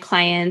of my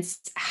clients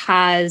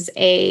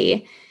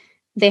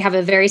they have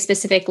a very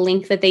specific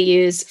link that they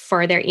use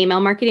for their email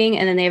marketing.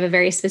 And then they have a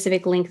very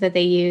specific link that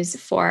they use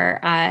for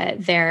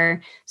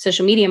their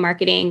social media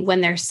marketing when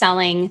they're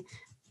selling,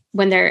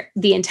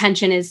 the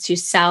intention is to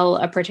sell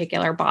a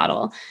particular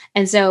bottle.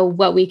 And so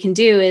what we can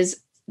do is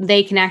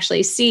they can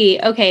actually see,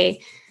 okay,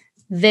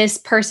 this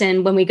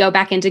person, when we go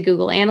back into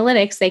Google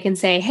Analytics, they can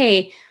say,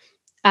 hey,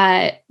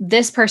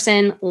 this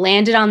person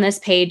landed on this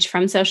page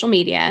from social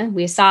media.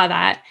 We saw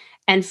that.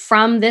 And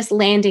from this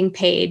landing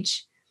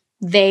page,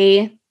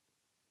 they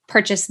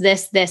purchased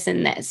this, this,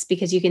 and this,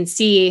 because you can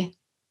see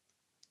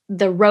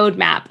the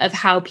roadmap of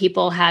how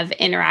people have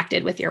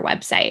interacted with your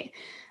website.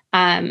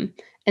 And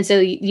so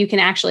you can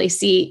actually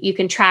see, you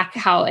can track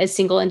how a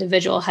single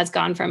individual has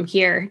gone from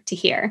here to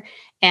here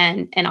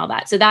and all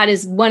that. So that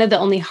is one of the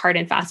only hard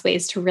and fast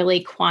ways to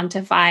really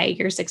quantify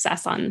your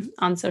success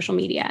on social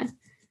media.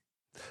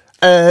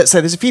 So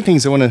there's a few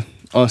things I want to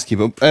ask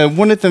you, but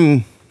one of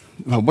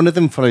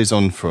them follows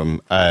on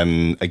from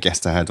a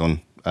guest I had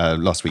on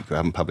last week who I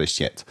haven't published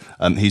yet.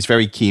 He's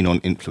very keen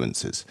on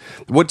influencers.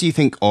 What do you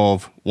think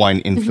of wine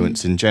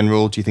influence in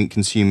general? Do you think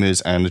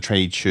consumers and the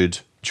trade should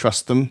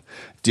trust them?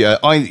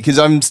 Because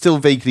I'm still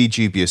vaguely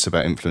dubious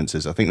about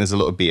influencers. I think there's a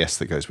lot of BS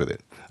that goes with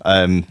it.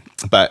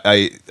 But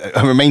I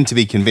remain to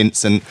be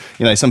convinced, and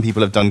some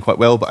people have done quite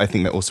well, but I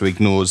think that also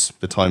ignores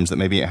the times that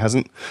maybe it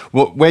hasn't.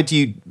 Where do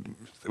you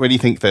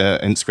think the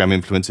Instagram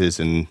influencers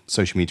and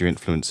social media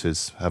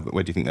influencers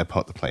where do you think their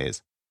part to play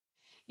is?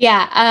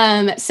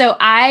 Yeah. So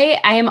I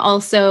am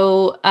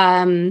also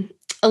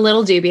a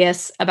little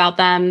dubious about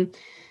them.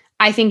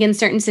 I think in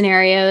certain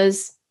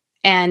scenarios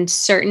and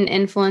certain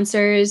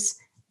influencers,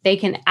 they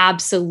can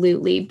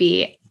absolutely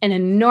be an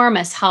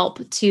enormous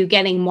help to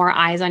getting more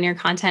eyes on your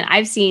content.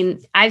 I've seen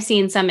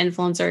some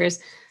influencers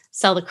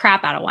sell the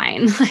crap out of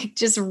wine, like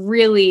just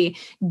really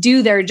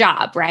do their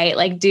job, right?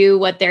 Like do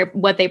what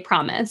they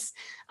promise.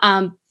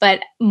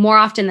 But more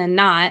often than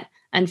not,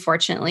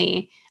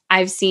 unfortunately,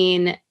 I've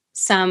seen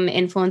some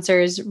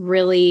influencers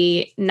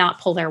really not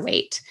pull their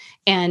weight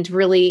and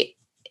really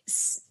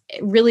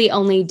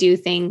only do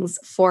things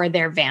for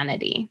their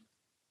vanity.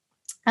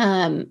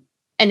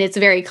 And it's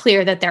very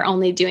clear that they're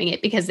only doing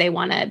it because they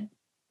want to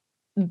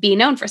be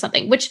known for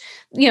something, which,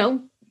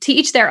 to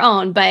each their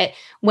own. But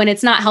when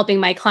it's not helping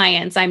my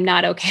clients, I'm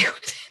not okay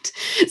with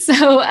it.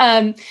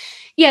 So,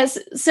 yes.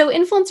 So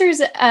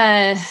influencers,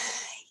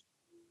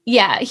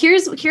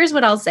 here's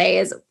what I'll say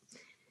is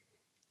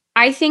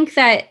I think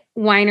that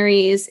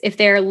wineries, if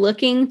they're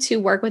looking to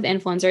work with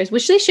influencers,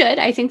 which they should,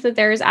 I think that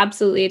there is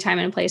absolutely a time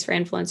and a place for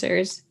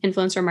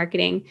influencer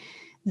marketing.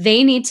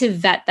 They need to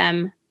vet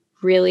them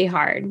really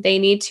hard. They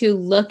need to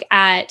look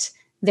at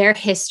their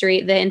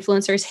history, the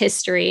influencer's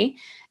history,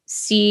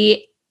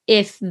 see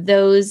if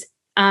those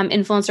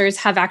influencers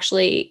have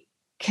actually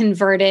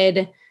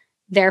converted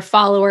their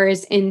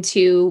followers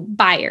into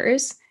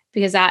buyers,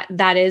 because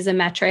that is a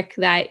metric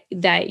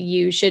that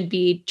you should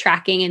be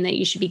tracking and that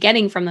you should be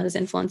getting from those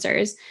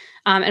influencers.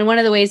 And one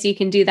of the ways you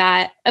can do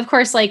that, of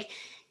course, like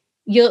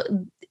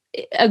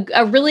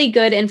a really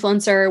good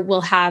influencer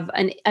will have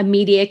a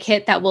media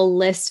kit that will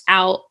list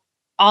out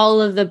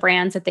all of the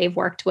brands that they've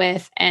worked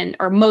with,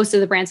 or most of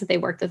the brands that they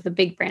worked with, the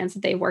big brands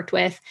that they've worked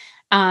with.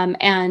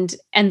 And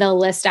they'll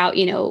list out,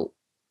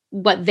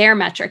 what their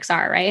metrics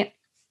are, right?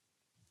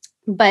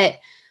 But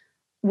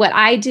what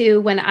I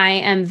do when I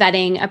am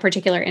vetting a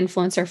particular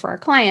influencer for a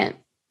client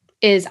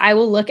is I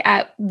will look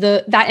at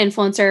that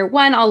influencer.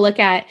 One, I'll look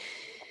at,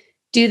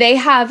 do they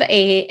have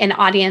an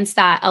audience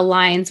that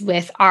aligns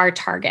with our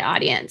target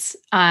audience?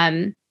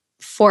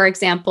 For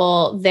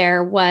example,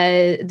 there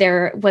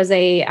was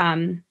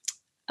a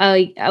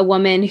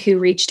woman who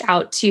reached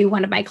out to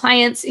one of my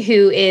clients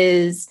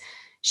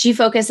she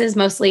focuses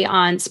mostly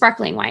on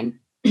sparkling wine.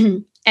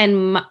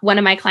 And one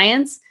of my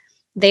clients,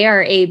 they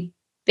are a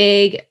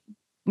big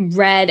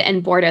red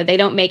and Bordeaux. They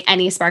don't make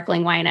any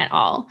sparkling wine at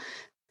all.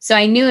 So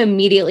I knew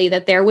immediately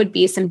that there would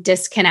be some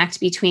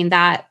disconnect between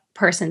that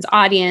person's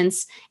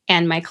audience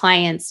and my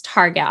client's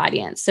target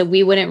audience. So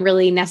we wouldn't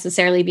really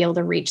necessarily be able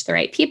to reach the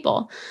right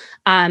people.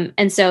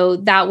 And so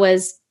that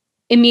was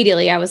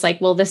immediately, I was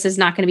like, well, this is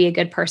not going to be a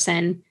good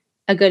person,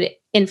 a good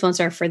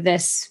influencer for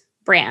this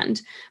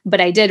brand. But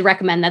I did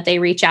recommend that they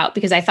reach out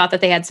because I thought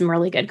that they had some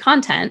really good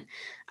content.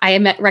 I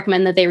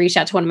recommend that they reach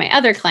out to one of my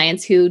other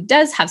clients who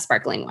does have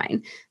sparkling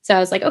wine. So I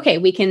was like, okay,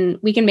 we can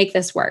make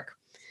this work.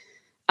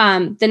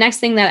 The next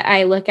thing that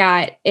I look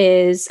at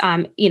is,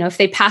 if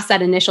they pass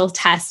that initial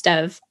test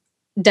of,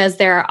 does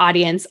their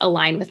audience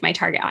align with my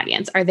target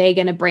audience? Are they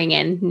going to bring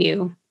in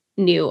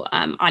new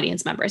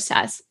audience members to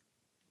us?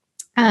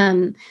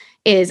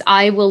 Is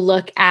I will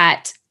look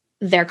at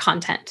their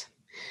content.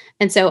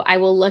 And so I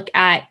will look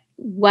at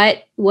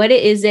what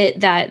is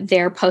it that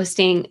they're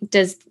posting?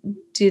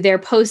 Do their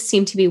posts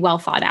seem to be well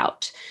thought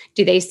out?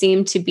 Do they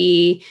seem to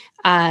be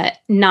not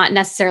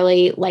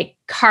necessarily like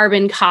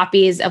carbon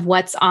copies of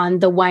what's on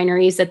the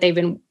wineries that the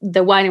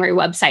winery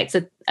websites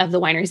of the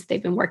wineries that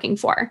they've been working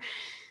for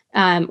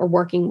or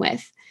working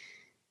with?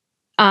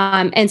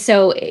 And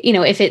so,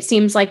 if it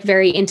seems like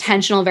very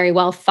intentional, very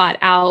well thought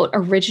out,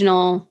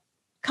 original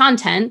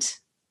content,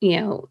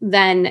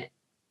 then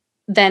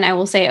I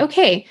will say,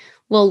 okay,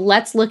 well,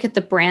 let's look at the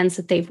brands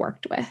that they've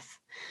worked with.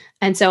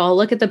 And so I'll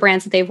look at the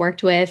brands that they've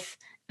worked with.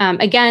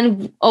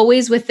 Again,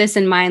 always with this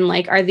in mind,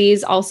 like, are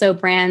these also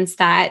brands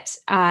that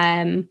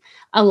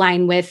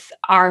align with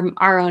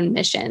our own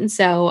mission?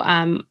 So,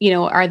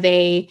 are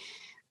they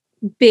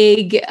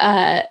big,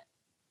 are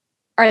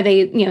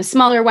they,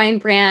 smaller wine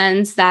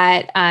brands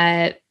that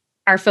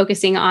are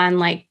focusing on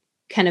like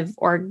kind of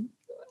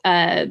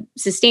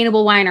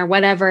sustainable wine or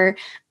whatever?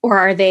 Or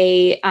are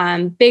they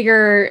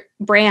bigger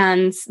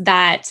brands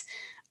that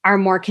are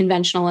more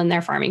conventional in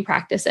their farming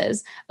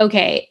practices?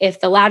 Okay,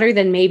 if the latter,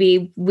 then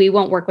maybe we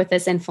won't work with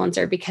this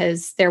influencer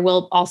because there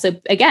will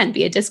also, again,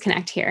 be a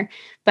disconnect here.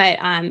 But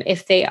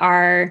if they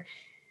are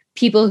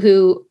people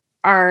who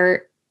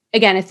are,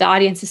 again, if the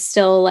audience is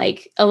still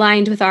like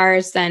aligned with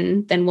ours,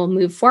 then we'll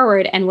move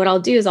forward. And what I'll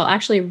do is I'll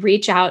actually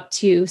reach out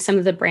to some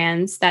of the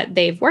brands that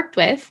they've worked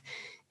with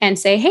and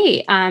say,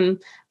 hey,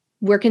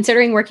 we're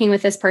considering working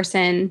with this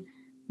person.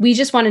 We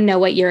just want to know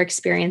what your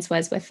experience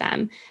was with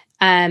them.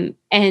 And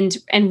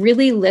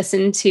really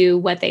listen to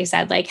what they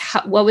said. Like,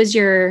 what was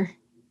your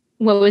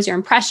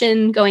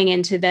impression going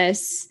into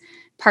this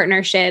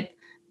partnership?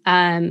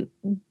 Are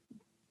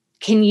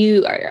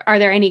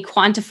there any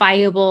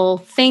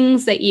quantifiable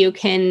things that you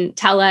can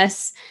tell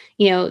us?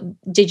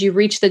 Did you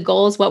reach the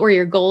goals? What were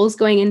your goals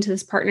going into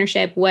this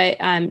partnership?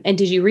 And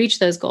did you reach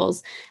those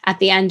goals at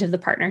the end of the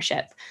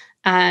partnership?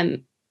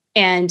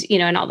 And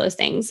all those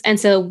things. And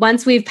so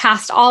once we've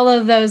passed all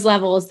of those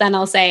levels, then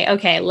I'll say,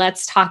 okay,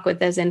 let's talk with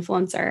this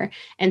influencer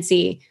and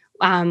see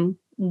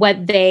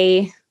what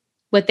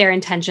their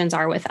intentions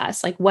are with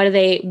us. Like, what do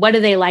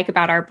they like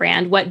about our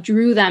brand? What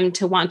drew them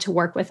to want to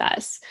work with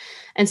us?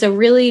 And so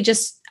really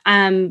just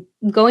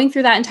going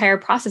through that entire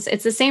process.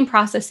 It's the same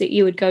process that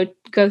you would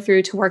go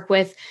through to work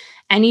with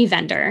any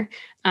vendor.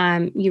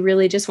 You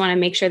really just want to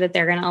make sure that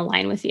they're going to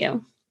align with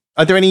you.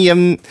 Are there any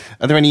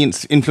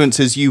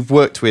influencers you've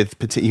worked with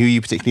who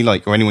you particularly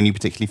like, or anyone you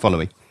particularly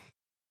following?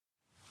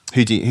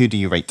 Who do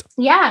you rate?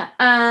 Yeah.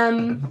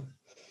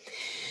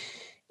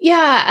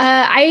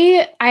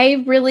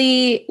 I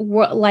really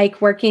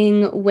like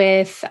working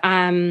with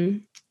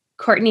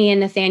Courtney and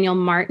Nathaniel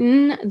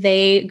Martin.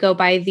 They go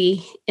by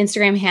the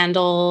Instagram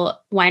handle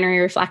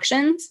Winery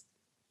Reflections.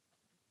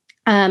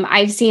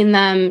 I've seen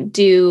them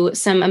do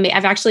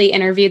I've actually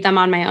interviewed them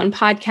on my own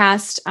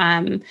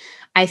podcast.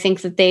 I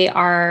think that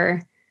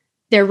they're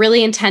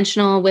really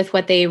intentional with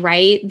what they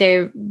write.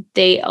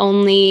 They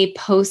only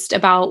post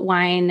about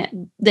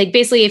wine. Like,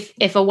 basically,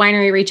 if a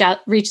winery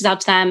reaches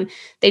out to them,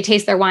 they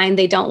taste their wine,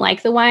 they don't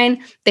like the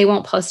wine, they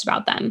won't post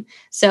about them.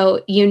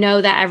 So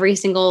that every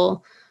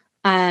single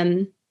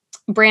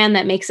brand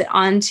that makes it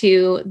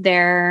onto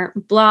their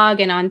blog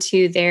and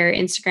onto their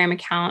Instagram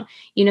account,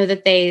 you know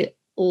that they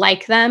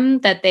like them,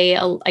 that they,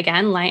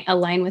 again,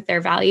 align with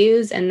their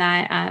values, and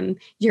that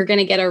you're going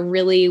to get a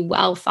really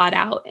well thought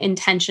out,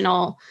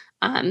 intentional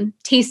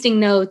tasting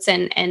notes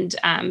and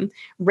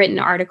written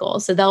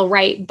articles. So they'll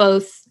write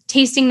both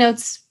tasting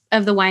notes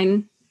of the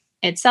wine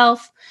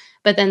itself,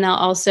 but then they'll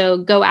also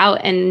go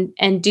out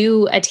and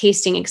do a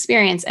tasting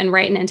experience and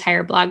write an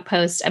entire blog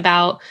post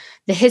about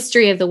the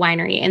history of the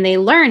winery. And they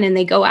learn and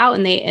they go out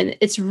and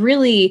it's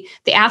really,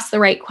 they ask the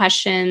right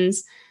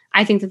questions.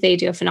 I think that they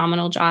do a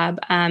phenomenal job.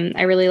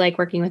 I really like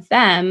working with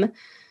them.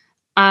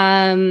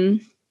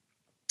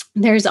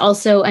 There's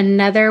also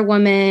another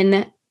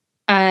woman.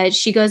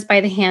 She goes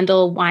by the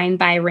handle Wine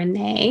by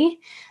Renee.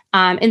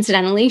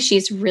 Incidentally,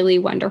 she's really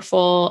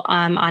wonderful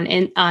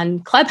on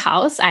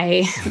Clubhouse.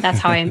 That's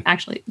how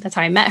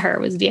I met her,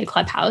 was via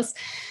Clubhouse.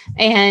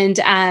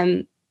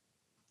 And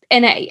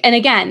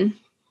again,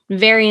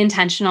 very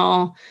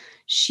intentional.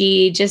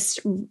 She just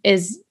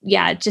is,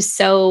 just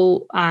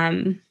so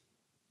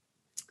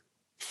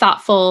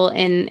thoughtful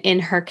in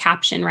her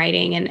caption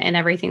writing and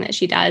everything that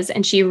she does.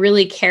 And she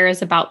really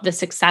cares about the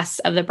success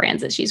of the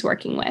brands that she's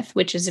working with,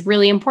 which is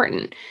really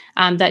important,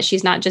 that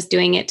she's not just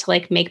doing it to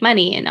like make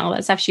money and all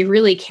that stuff. She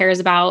really cares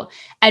about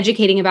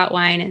educating about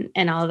wine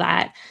and all of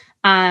that.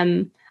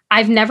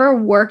 I've never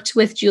worked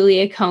with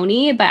Julia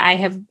Coney, but I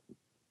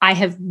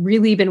have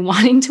really been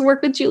wanting to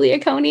work with Julia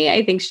Coney.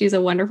 I think she's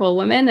a wonderful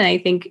woman. And I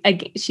think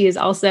she is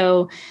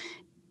also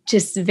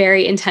just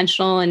very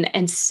intentional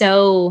and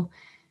so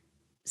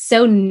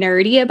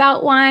nerdy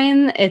about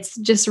wine. It's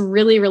just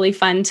really, really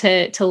fun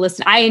to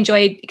listen. I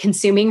enjoy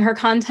consuming her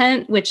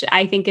content, which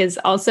I think is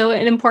also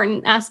an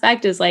important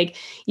aspect, is like,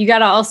 you got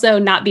to also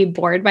not be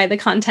bored by the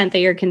content that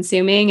you're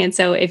consuming. And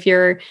so if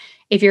you're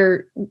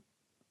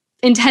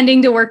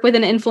intending to work with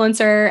an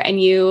influencer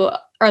and you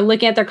are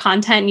looking at their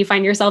content and you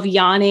find yourself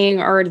yawning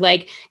or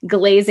like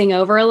glazing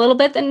over a little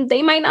bit, then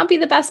they might not be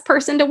the best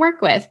person to work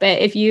with. But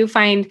if you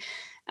find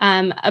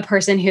a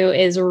person who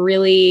is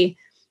really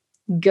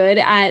good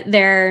at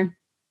their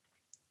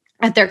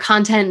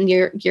content and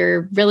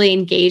you're really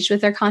engaged with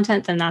their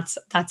content, then that's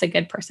a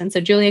good person. So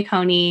Julia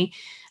Coney,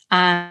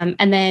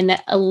 and then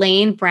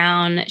Elaine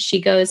Brown, she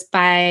goes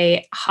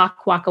by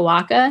Hawk Waka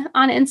Waka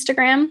on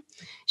Instagram.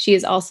 She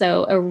is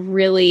also a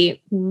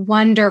really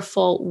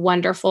wonderful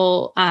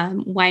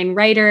wine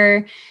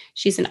writer.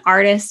 She's an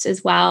artist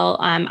as well.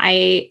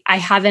 I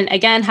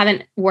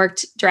haven't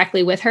worked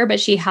directly with her, but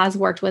she has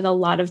worked with a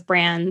lot of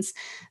brands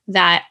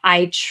that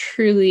I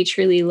truly,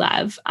 truly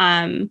love.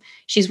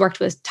 She's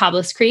worked with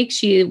Tablas Creek.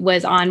 She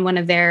was on one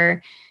of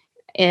their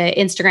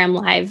Instagram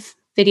live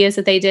videos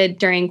that they did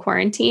during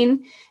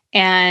quarantine.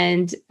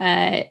 And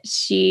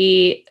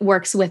she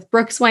works with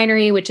Brooks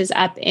Winery, which is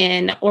up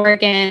in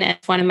Oregon. And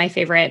it's one of my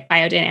favorite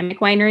biodynamic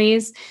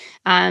wineries.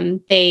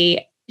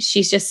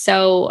 She's just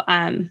so,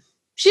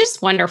 she's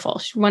just wonderful.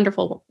 She's a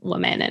wonderful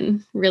woman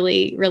and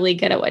really, really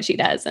good at what she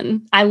does.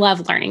 And I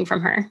love learning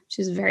from her.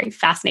 She's a very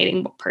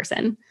fascinating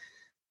person.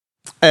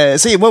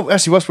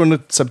 Whilst we're on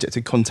the subject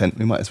of content,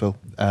 we might as well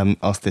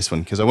ask this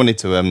one, because I wanted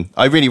to.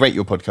 I really rate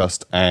your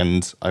podcast,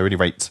 and I really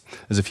rate.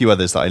 There's a few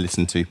others that I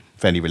listen to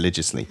fairly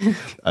religiously,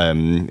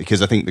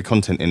 because I think the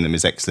content in them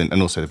is excellent,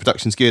 and also the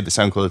production's good, the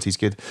sound quality's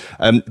good.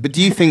 But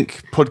do you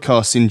think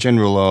podcasts in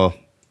general are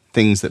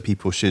things that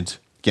people should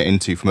get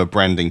into from a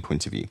branding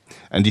point of view?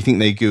 And do you think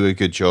they do a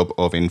good job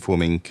of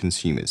informing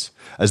consumers?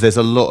 As there's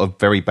a lot of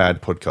very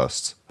bad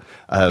podcasts.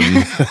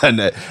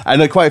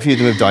 And quite a few of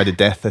them have died a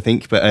death, I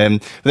think. But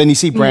then you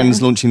see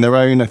brands launching their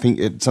own. I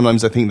think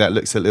sometimes that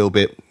looks a little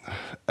bit.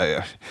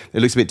 It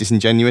looks a bit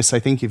disingenuous, I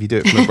think, if you do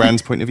it from a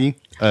brand's point of view.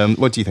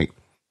 What do you think?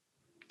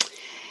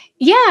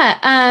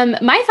 Yeah,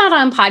 my thought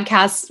on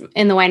podcasts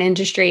in the wine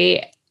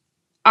industry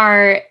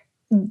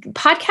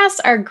podcasts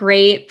are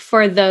great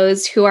for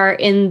those who are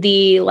in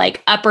the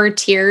like upper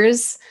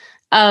tiers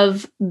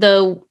of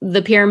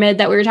the pyramid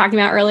that we were talking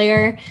about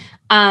earlier.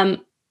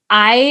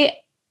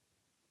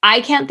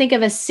 I can't think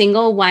of a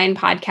single wine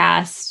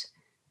podcast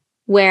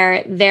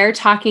where they're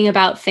talking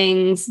about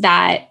things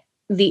that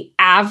the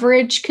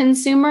average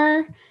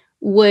consumer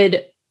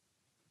would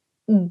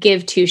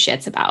give two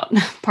shits about.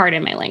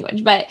 Pardon my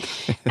language, but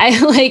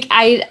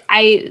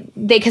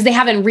because they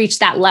haven't reached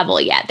that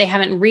level yet. They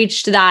haven't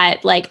reached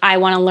that, like, I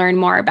want to learn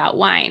more about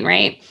wine,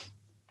 right?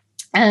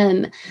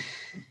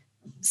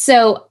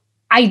 So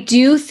I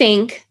do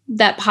think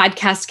that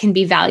podcasts can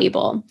be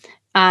valuable.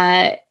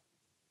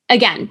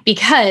 Again,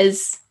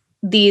 because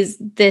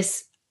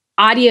this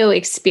audio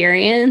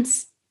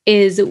experience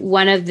is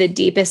one of the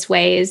deepest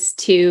ways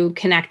to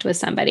connect with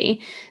somebody.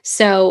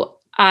 So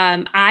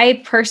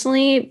I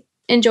personally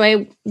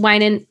enjoy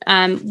wine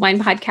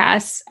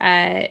podcasts,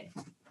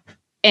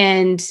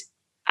 and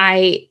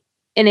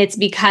it's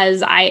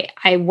because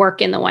I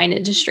work in the wine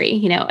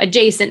industry,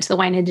 adjacent to the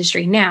wine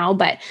industry now,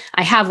 but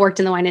I have worked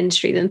in the wine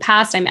industry in the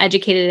past. I'm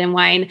educated in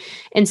wine,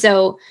 and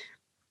so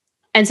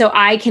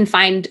I can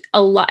find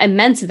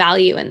immense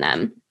value in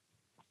them.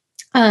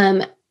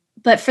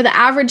 but for the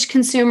average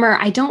consumer,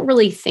 I don't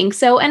really think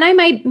so. And I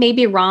may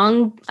be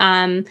wrong,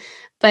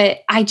 but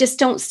I just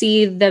don't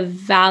see the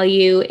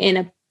value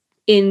in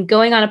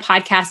going on a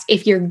podcast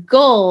if your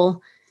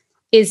goal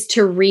is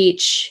to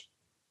reach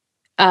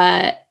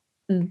the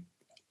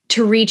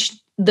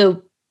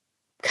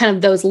kind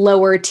of those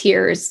lower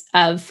tiers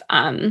of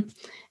the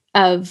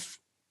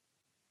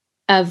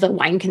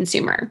wine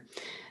consumer.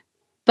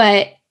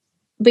 But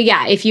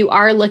yeah, if you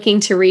are looking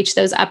to reach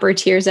those upper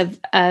tiers of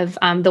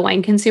the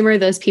wine consumer,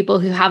 those people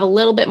who have a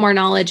little bit more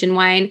knowledge in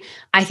wine,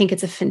 I think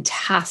it's a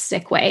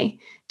fantastic way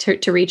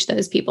to reach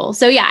those people.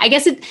 So yeah, I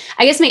guess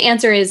my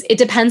answer is it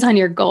depends on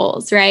your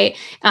goals, right?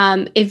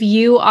 If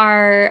you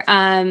are,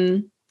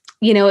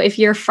 if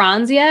you're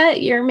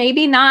Franzia, you're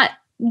maybe not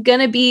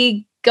going to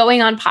be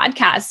going on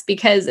podcasts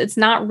because it's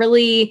not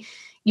really,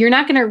 you're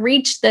not going to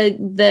reach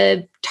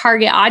the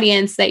target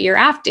audience that you're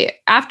after,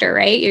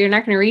 right? You're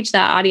not going to reach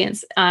that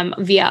audience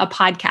via a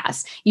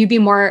podcast. You'd be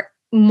more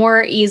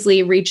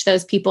easily reach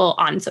those people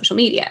on social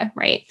media,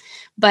 right?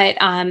 But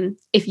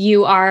if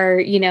you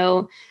are,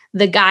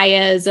 the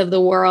Gaias of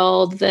the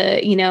world, the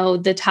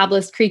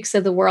Tablas Creeks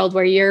of the world,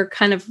 where you're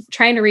kind of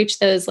trying to reach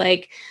those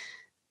like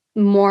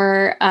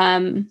more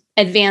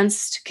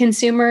advanced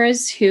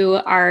consumers who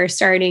are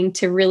starting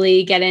to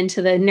really get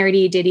into the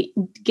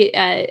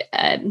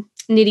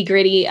nitty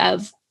gritty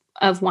of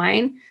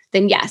wine,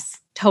 then yes,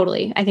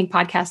 totally. I think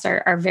podcasts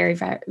are very,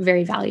 very,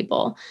 very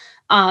valuable.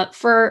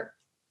 For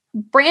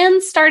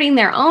brands starting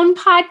their own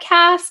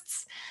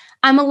podcasts,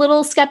 I'm a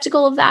little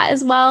skeptical of that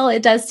as well.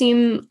 It does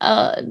seem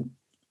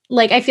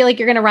like I feel like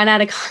you're going to run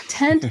out of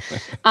content.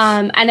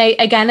 And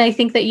I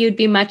think that you'd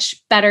be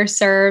much better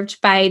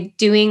served by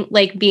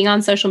being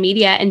on social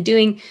media and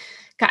doing,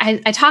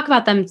 I talk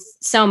about them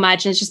so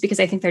much, and it's just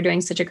because I think they're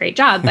doing such a great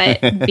job,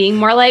 but being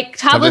more like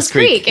Tablas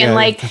Creek and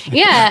I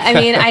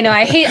mean, I know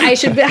I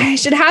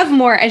should have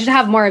more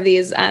of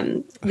these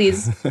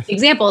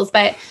examples,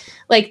 but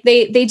like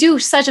they do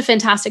such a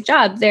fantastic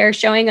job. They're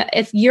showing,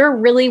 if you're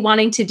really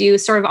wanting to do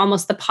sort of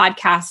almost the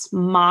podcast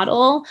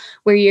model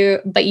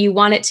but you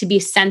want it to be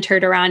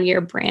centered around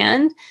your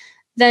brand,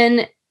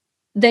 then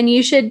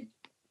you should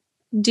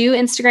do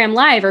Instagram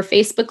Live or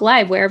Facebook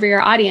Live, wherever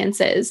your audience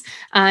is.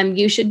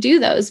 You should do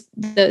those,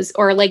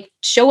 or like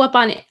show up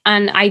on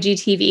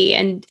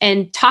IGTV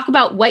and talk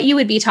about what you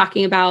would be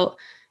talking about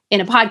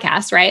in a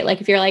podcast, right? Like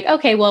if you're like,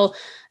 okay, well,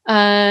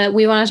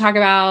 we want to talk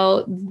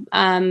about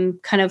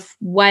kind of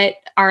what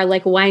our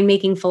like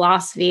winemaking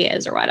philosophy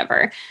is or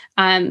whatever.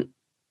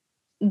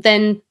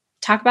 Then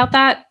talk about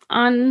that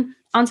on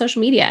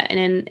social media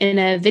and in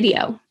a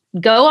video.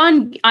 Go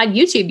on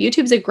YouTube.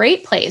 YouTube's a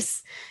great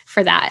place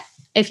for that.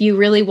 If you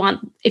really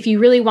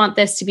want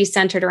this to be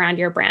centered around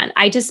your brand.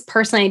 I just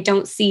personally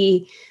don't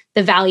see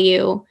the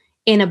value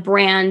in a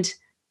brand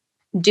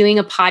doing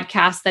a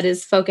podcast that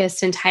is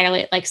focused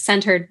entirely, like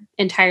centered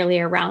entirely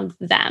around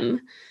them.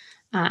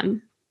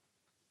 But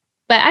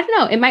I don't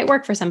know, it might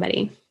work for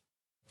somebody.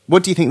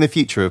 What do you think the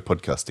future of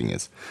podcasting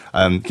is?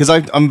 Because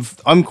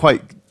I'm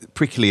quite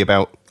prickly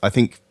about, I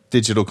think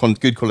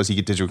good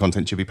quality digital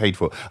content should be paid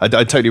for. I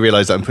totally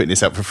realise that I'm putting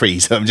this out for free,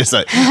 so I'm just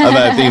like,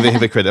 I'm being a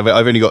hypocrite.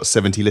 I've only got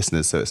 70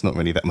 listeners, so it's not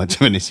really that much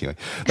of an issue.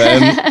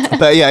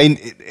 But yeah,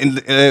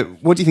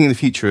 what do you think the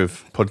future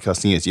of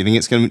podcasting is? Do you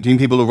think do you think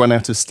people will run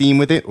out of steam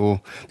with it,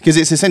 or because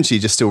it's essentially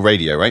just still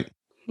radio, right?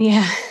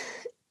 Yeah.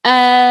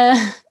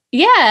 I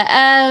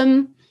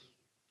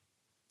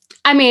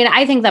mean,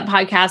 I think that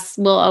podcasts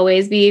will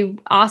always be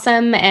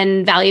awesome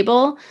and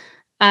valuable.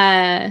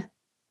 I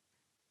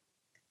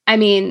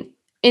mean,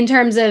 in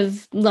terms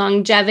of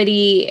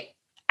longevity,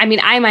 I mean,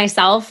 I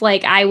myself,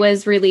 like I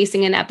was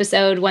releasing an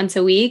episode once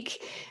a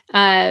week,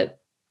 but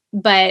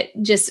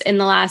just in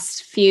the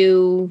last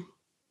few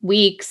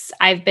weeks,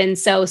 I've been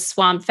so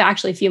swamped,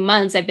 actually a few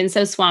months, I've been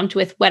so swamped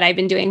with what I've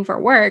been doing for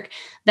work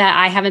that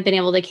I haven't been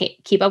able to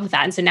keep up with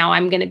that. And so now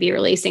I'm going to be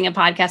releasing a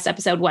podcast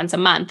episode once a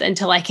month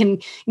until I can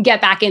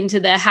get back into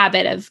the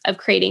habit of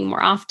creating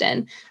more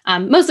often.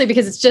 Mostly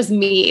because it's just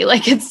me.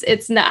 Like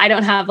it's not, I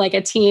don't have like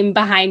a team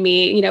behind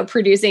me,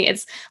 producing.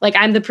 It's like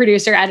I'm the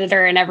producer,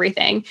 editor, and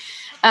everything.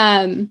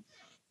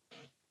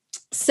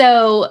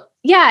 So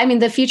yeah, I mean,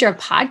 the future of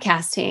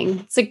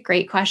podcasting, it's a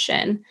great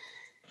question.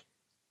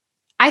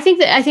 I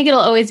think it'll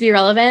always be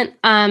relevant.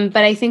 But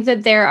I think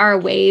that there are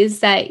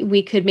ways that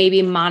we could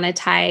maybe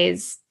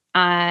monetize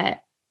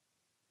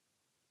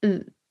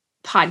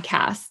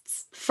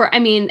podcasts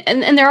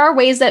and there are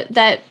ways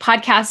that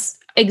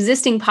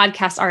existing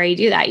podcasts already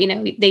do that.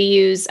 They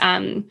use,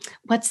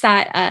 what's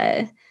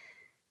that?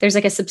 There's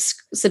like a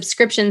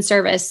subscription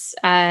service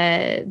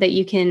that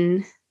you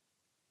can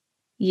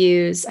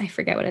use. I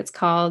forget what it's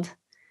called,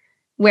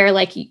 where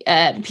like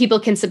people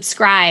can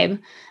subscribe.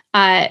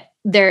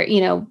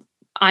 They're,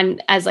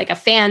 on as like a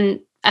fan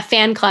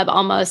club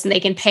almost, and they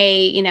can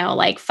pay,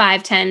 like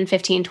 $5, $10,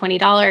 $15,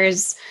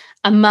 $20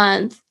 a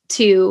month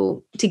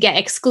to get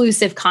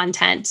exclusive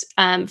content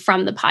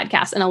from the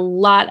podcast. And a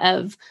lot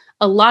of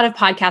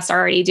podcasts are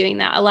already doing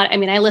that.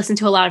 I listen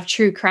to a lot of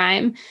true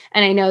crime,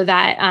 and I know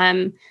that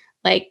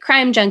like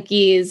Crime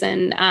Junkies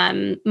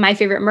and My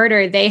Favorite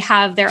Murder, they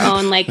have their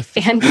own like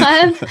fan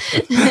club.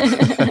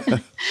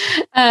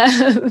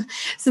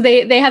 So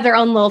they have their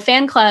own little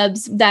fan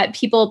clubs that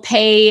people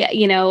pay,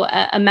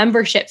 a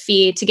membership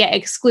fee to get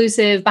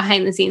exclusive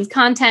behind the scenes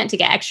content, to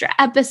get extra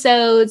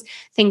episodes,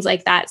 things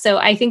like that. So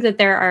I think that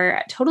there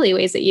are totally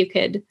ways that you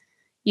could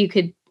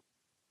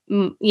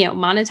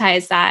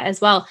monetize that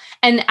as well.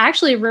 And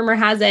actually, rumor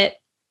has it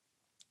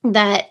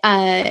that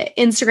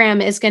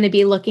Instagram is going to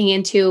be looking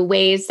into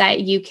ways that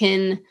you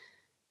can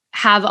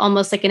have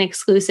almost like an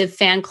exclusive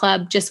fan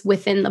club just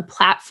within the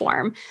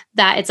platform,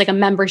 that it's like a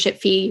membership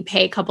fee. You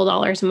pay a couple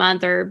dollars a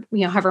month or,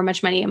 however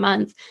much money a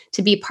month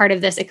to be part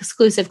of this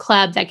exclusive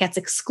club that gets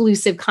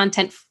exclusive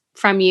content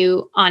from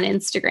you on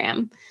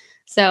Instagram.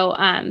 So,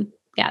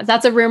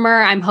 that's a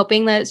rumor. I'm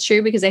hoping that it's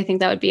true because I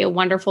think that would be a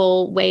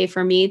wonderful way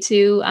for me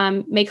to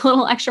make a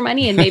little extra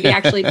money and maybe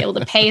actually be able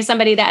to pay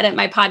somebody to edit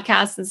my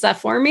podcast and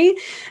stuff for me.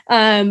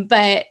 I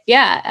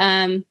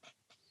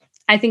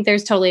think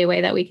there's totally a way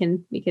that we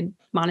could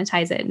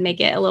monetize it and make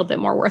it a little bit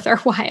more worth our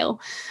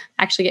while,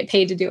 actually get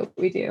paid to do what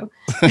we do.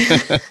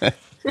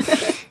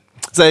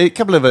 So a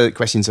couple of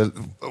questions.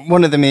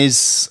 One of them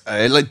is,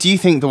 do you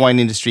think the wine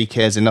industry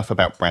cares enough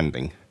about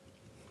branding?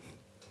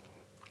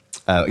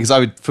 Because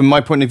from my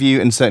point of view,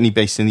 and certainly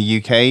based in the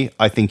UK,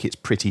 I think it's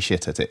pretty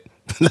shit at it.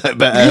 but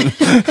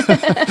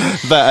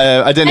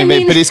I don't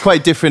know, but it's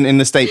quite different in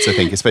the States, I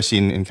think, especially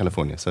in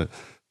California. So,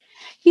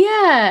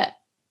 yeah,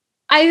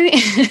 I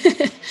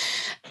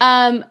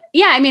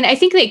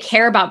think they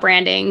care about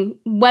branding.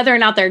 Whether or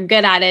not they're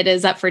good at it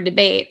is up for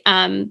debate.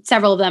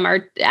 Several of them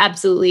are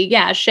absolutely,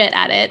 shit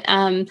at it.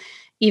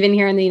 Even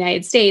here in the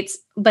United States,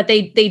 but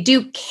they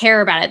do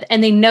care about it,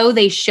 and they know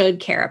they should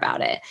care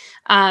about it.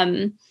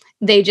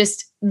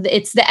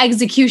 It's the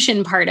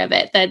execution part of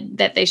it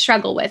that they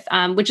struggle with,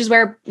 which is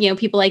where,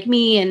 people like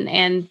me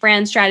and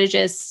brand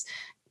strategists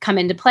come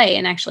into play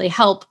and actually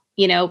help,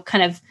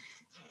 kind of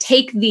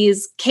take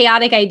these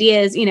chaotic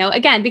ideas,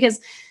 again,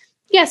 because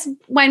yes,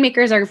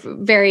 winemakers are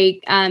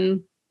very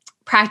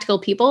practical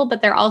people,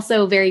 but they're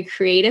also very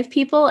creative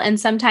people. And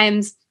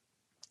sometimes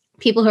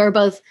people who are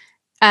both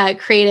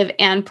creative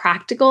and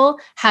practical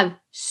have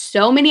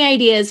so many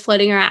ideas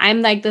floating around.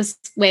 I'm like this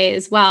way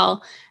as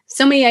well.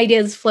 So many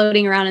ideas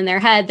floating around in their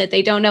head that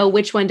they don't know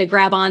which one to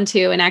grab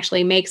onto and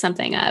actually make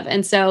something of.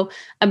 And so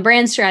a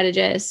brand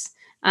strategist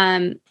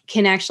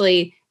can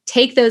actually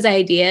take those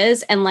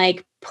ideas and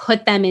like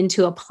put them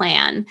into a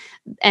plan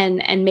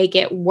and make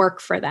it work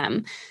for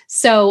them.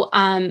 So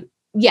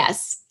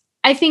yes,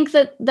 I think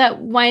that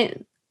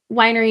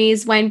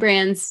wineries, wine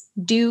brands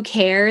do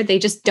care. They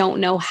just don't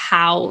know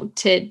how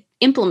to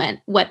implement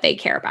what they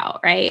care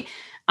about, right?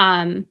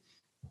 And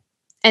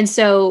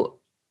so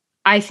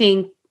I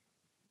think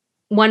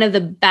one of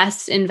the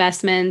best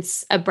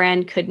investments a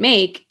brand could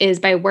make is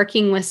by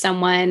working with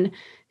someone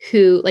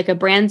who, like a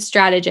brand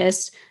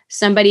strategist,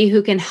 somebody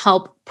who can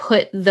help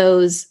put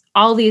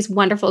all these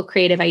wonderful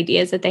creative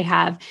ideas that they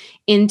have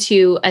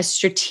into a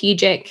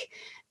strategic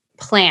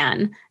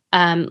plan,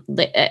 a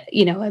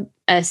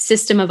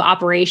system of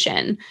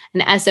operation,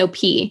 an SOP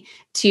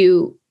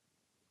to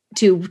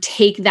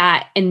take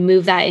that and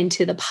move that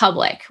into the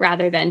public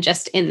rather than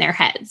just in their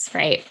heads,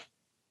 right?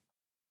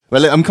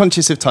 Well, I'm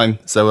conscious of time,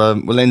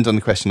 so we'll end on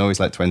the question I always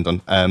like to end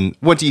on.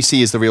 What do you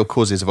see as the real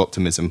causes of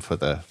optimism for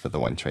the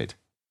wine trade?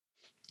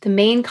 The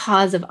main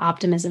cause of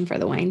optimism for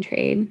the wine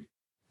trade?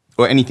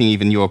 Or anything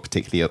even you're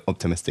particularly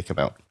optimistic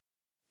about?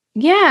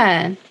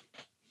 Yeah.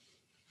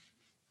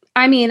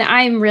 I mean,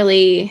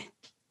 I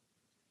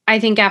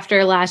think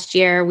after last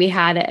year, we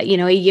had a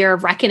year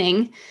of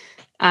reckoning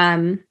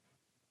as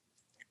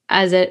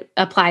it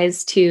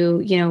applies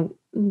to,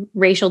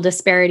 racial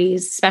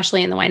disparities,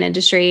 especially in the wine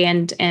industry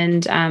and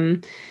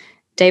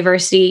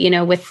diversity,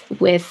 with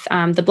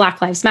the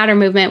Black Lives Matter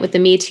movement, with the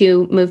Me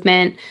Too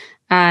movement.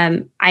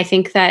 I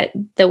think that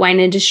the wine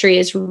industry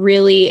is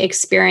really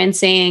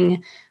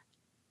experiencing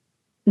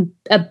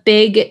a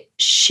big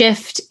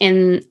shift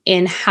in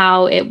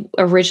how it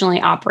originally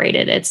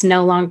operated. It's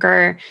no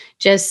longer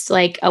just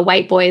like a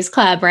white boys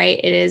club, right?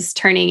 It is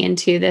turning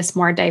into this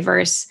more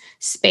diverse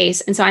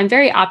space. And so I'm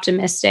very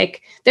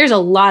optimistic. There's a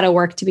lot of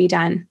work to be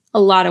done,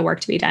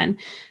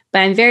 but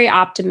I'm very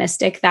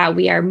optimistic that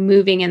we are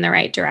moving in the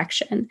right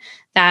direction,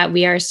 that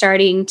we are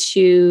starting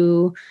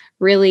to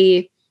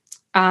really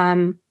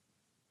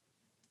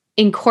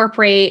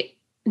incorporate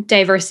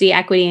diversity,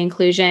 equity,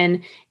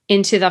 inclusion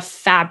into the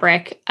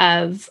fabric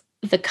of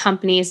the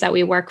companies that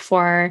we work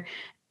for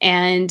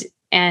and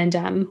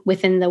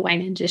within the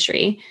wine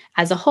industry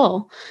as a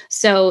whole.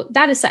 So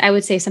that is, I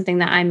would say, something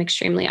that I'm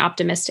extremely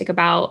optimistic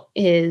about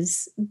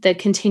is the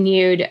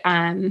continued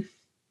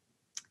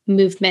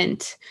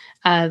movement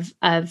of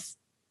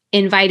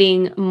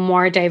inviting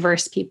more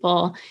diverse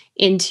people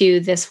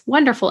into this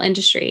wonderful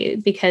industry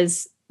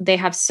because they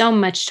have so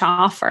much to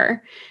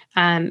offer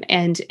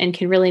and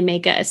can really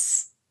make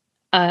us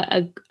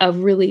a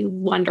really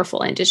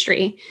wonderful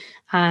industry.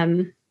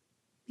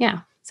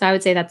 So I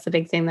would say that's the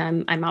big thing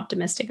that I'm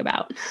optimistic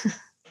about.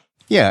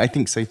 Yeah, I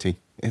think so too.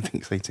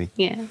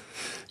 Yeah.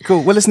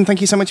 Cool. Well, listen, thank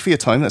you so much for your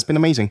time. That's been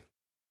amazing.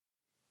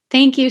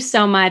 Thank you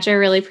so much. I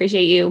really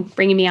appreciate you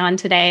bringing me on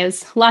today. It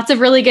was lots of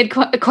really good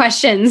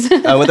questions.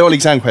 Well, they're all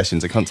exam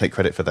questions. I can't take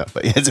credit for that,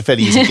 but yeah, it's a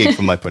fairly easy gig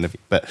from my point of view.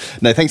 But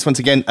no, thanks once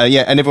again.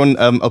 Yeah, and everyone,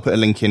 I'll put a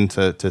link in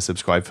to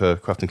subscribe for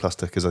Craft and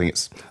Cluster because I think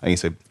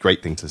it's a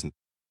great thing to.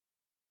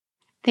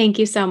 Thank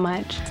you so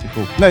much.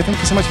 Cool. No, thank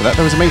you so much for that.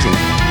 That was amazing.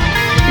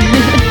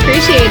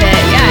 Appreciate it.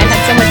 Yeah, I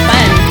had so much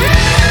fun.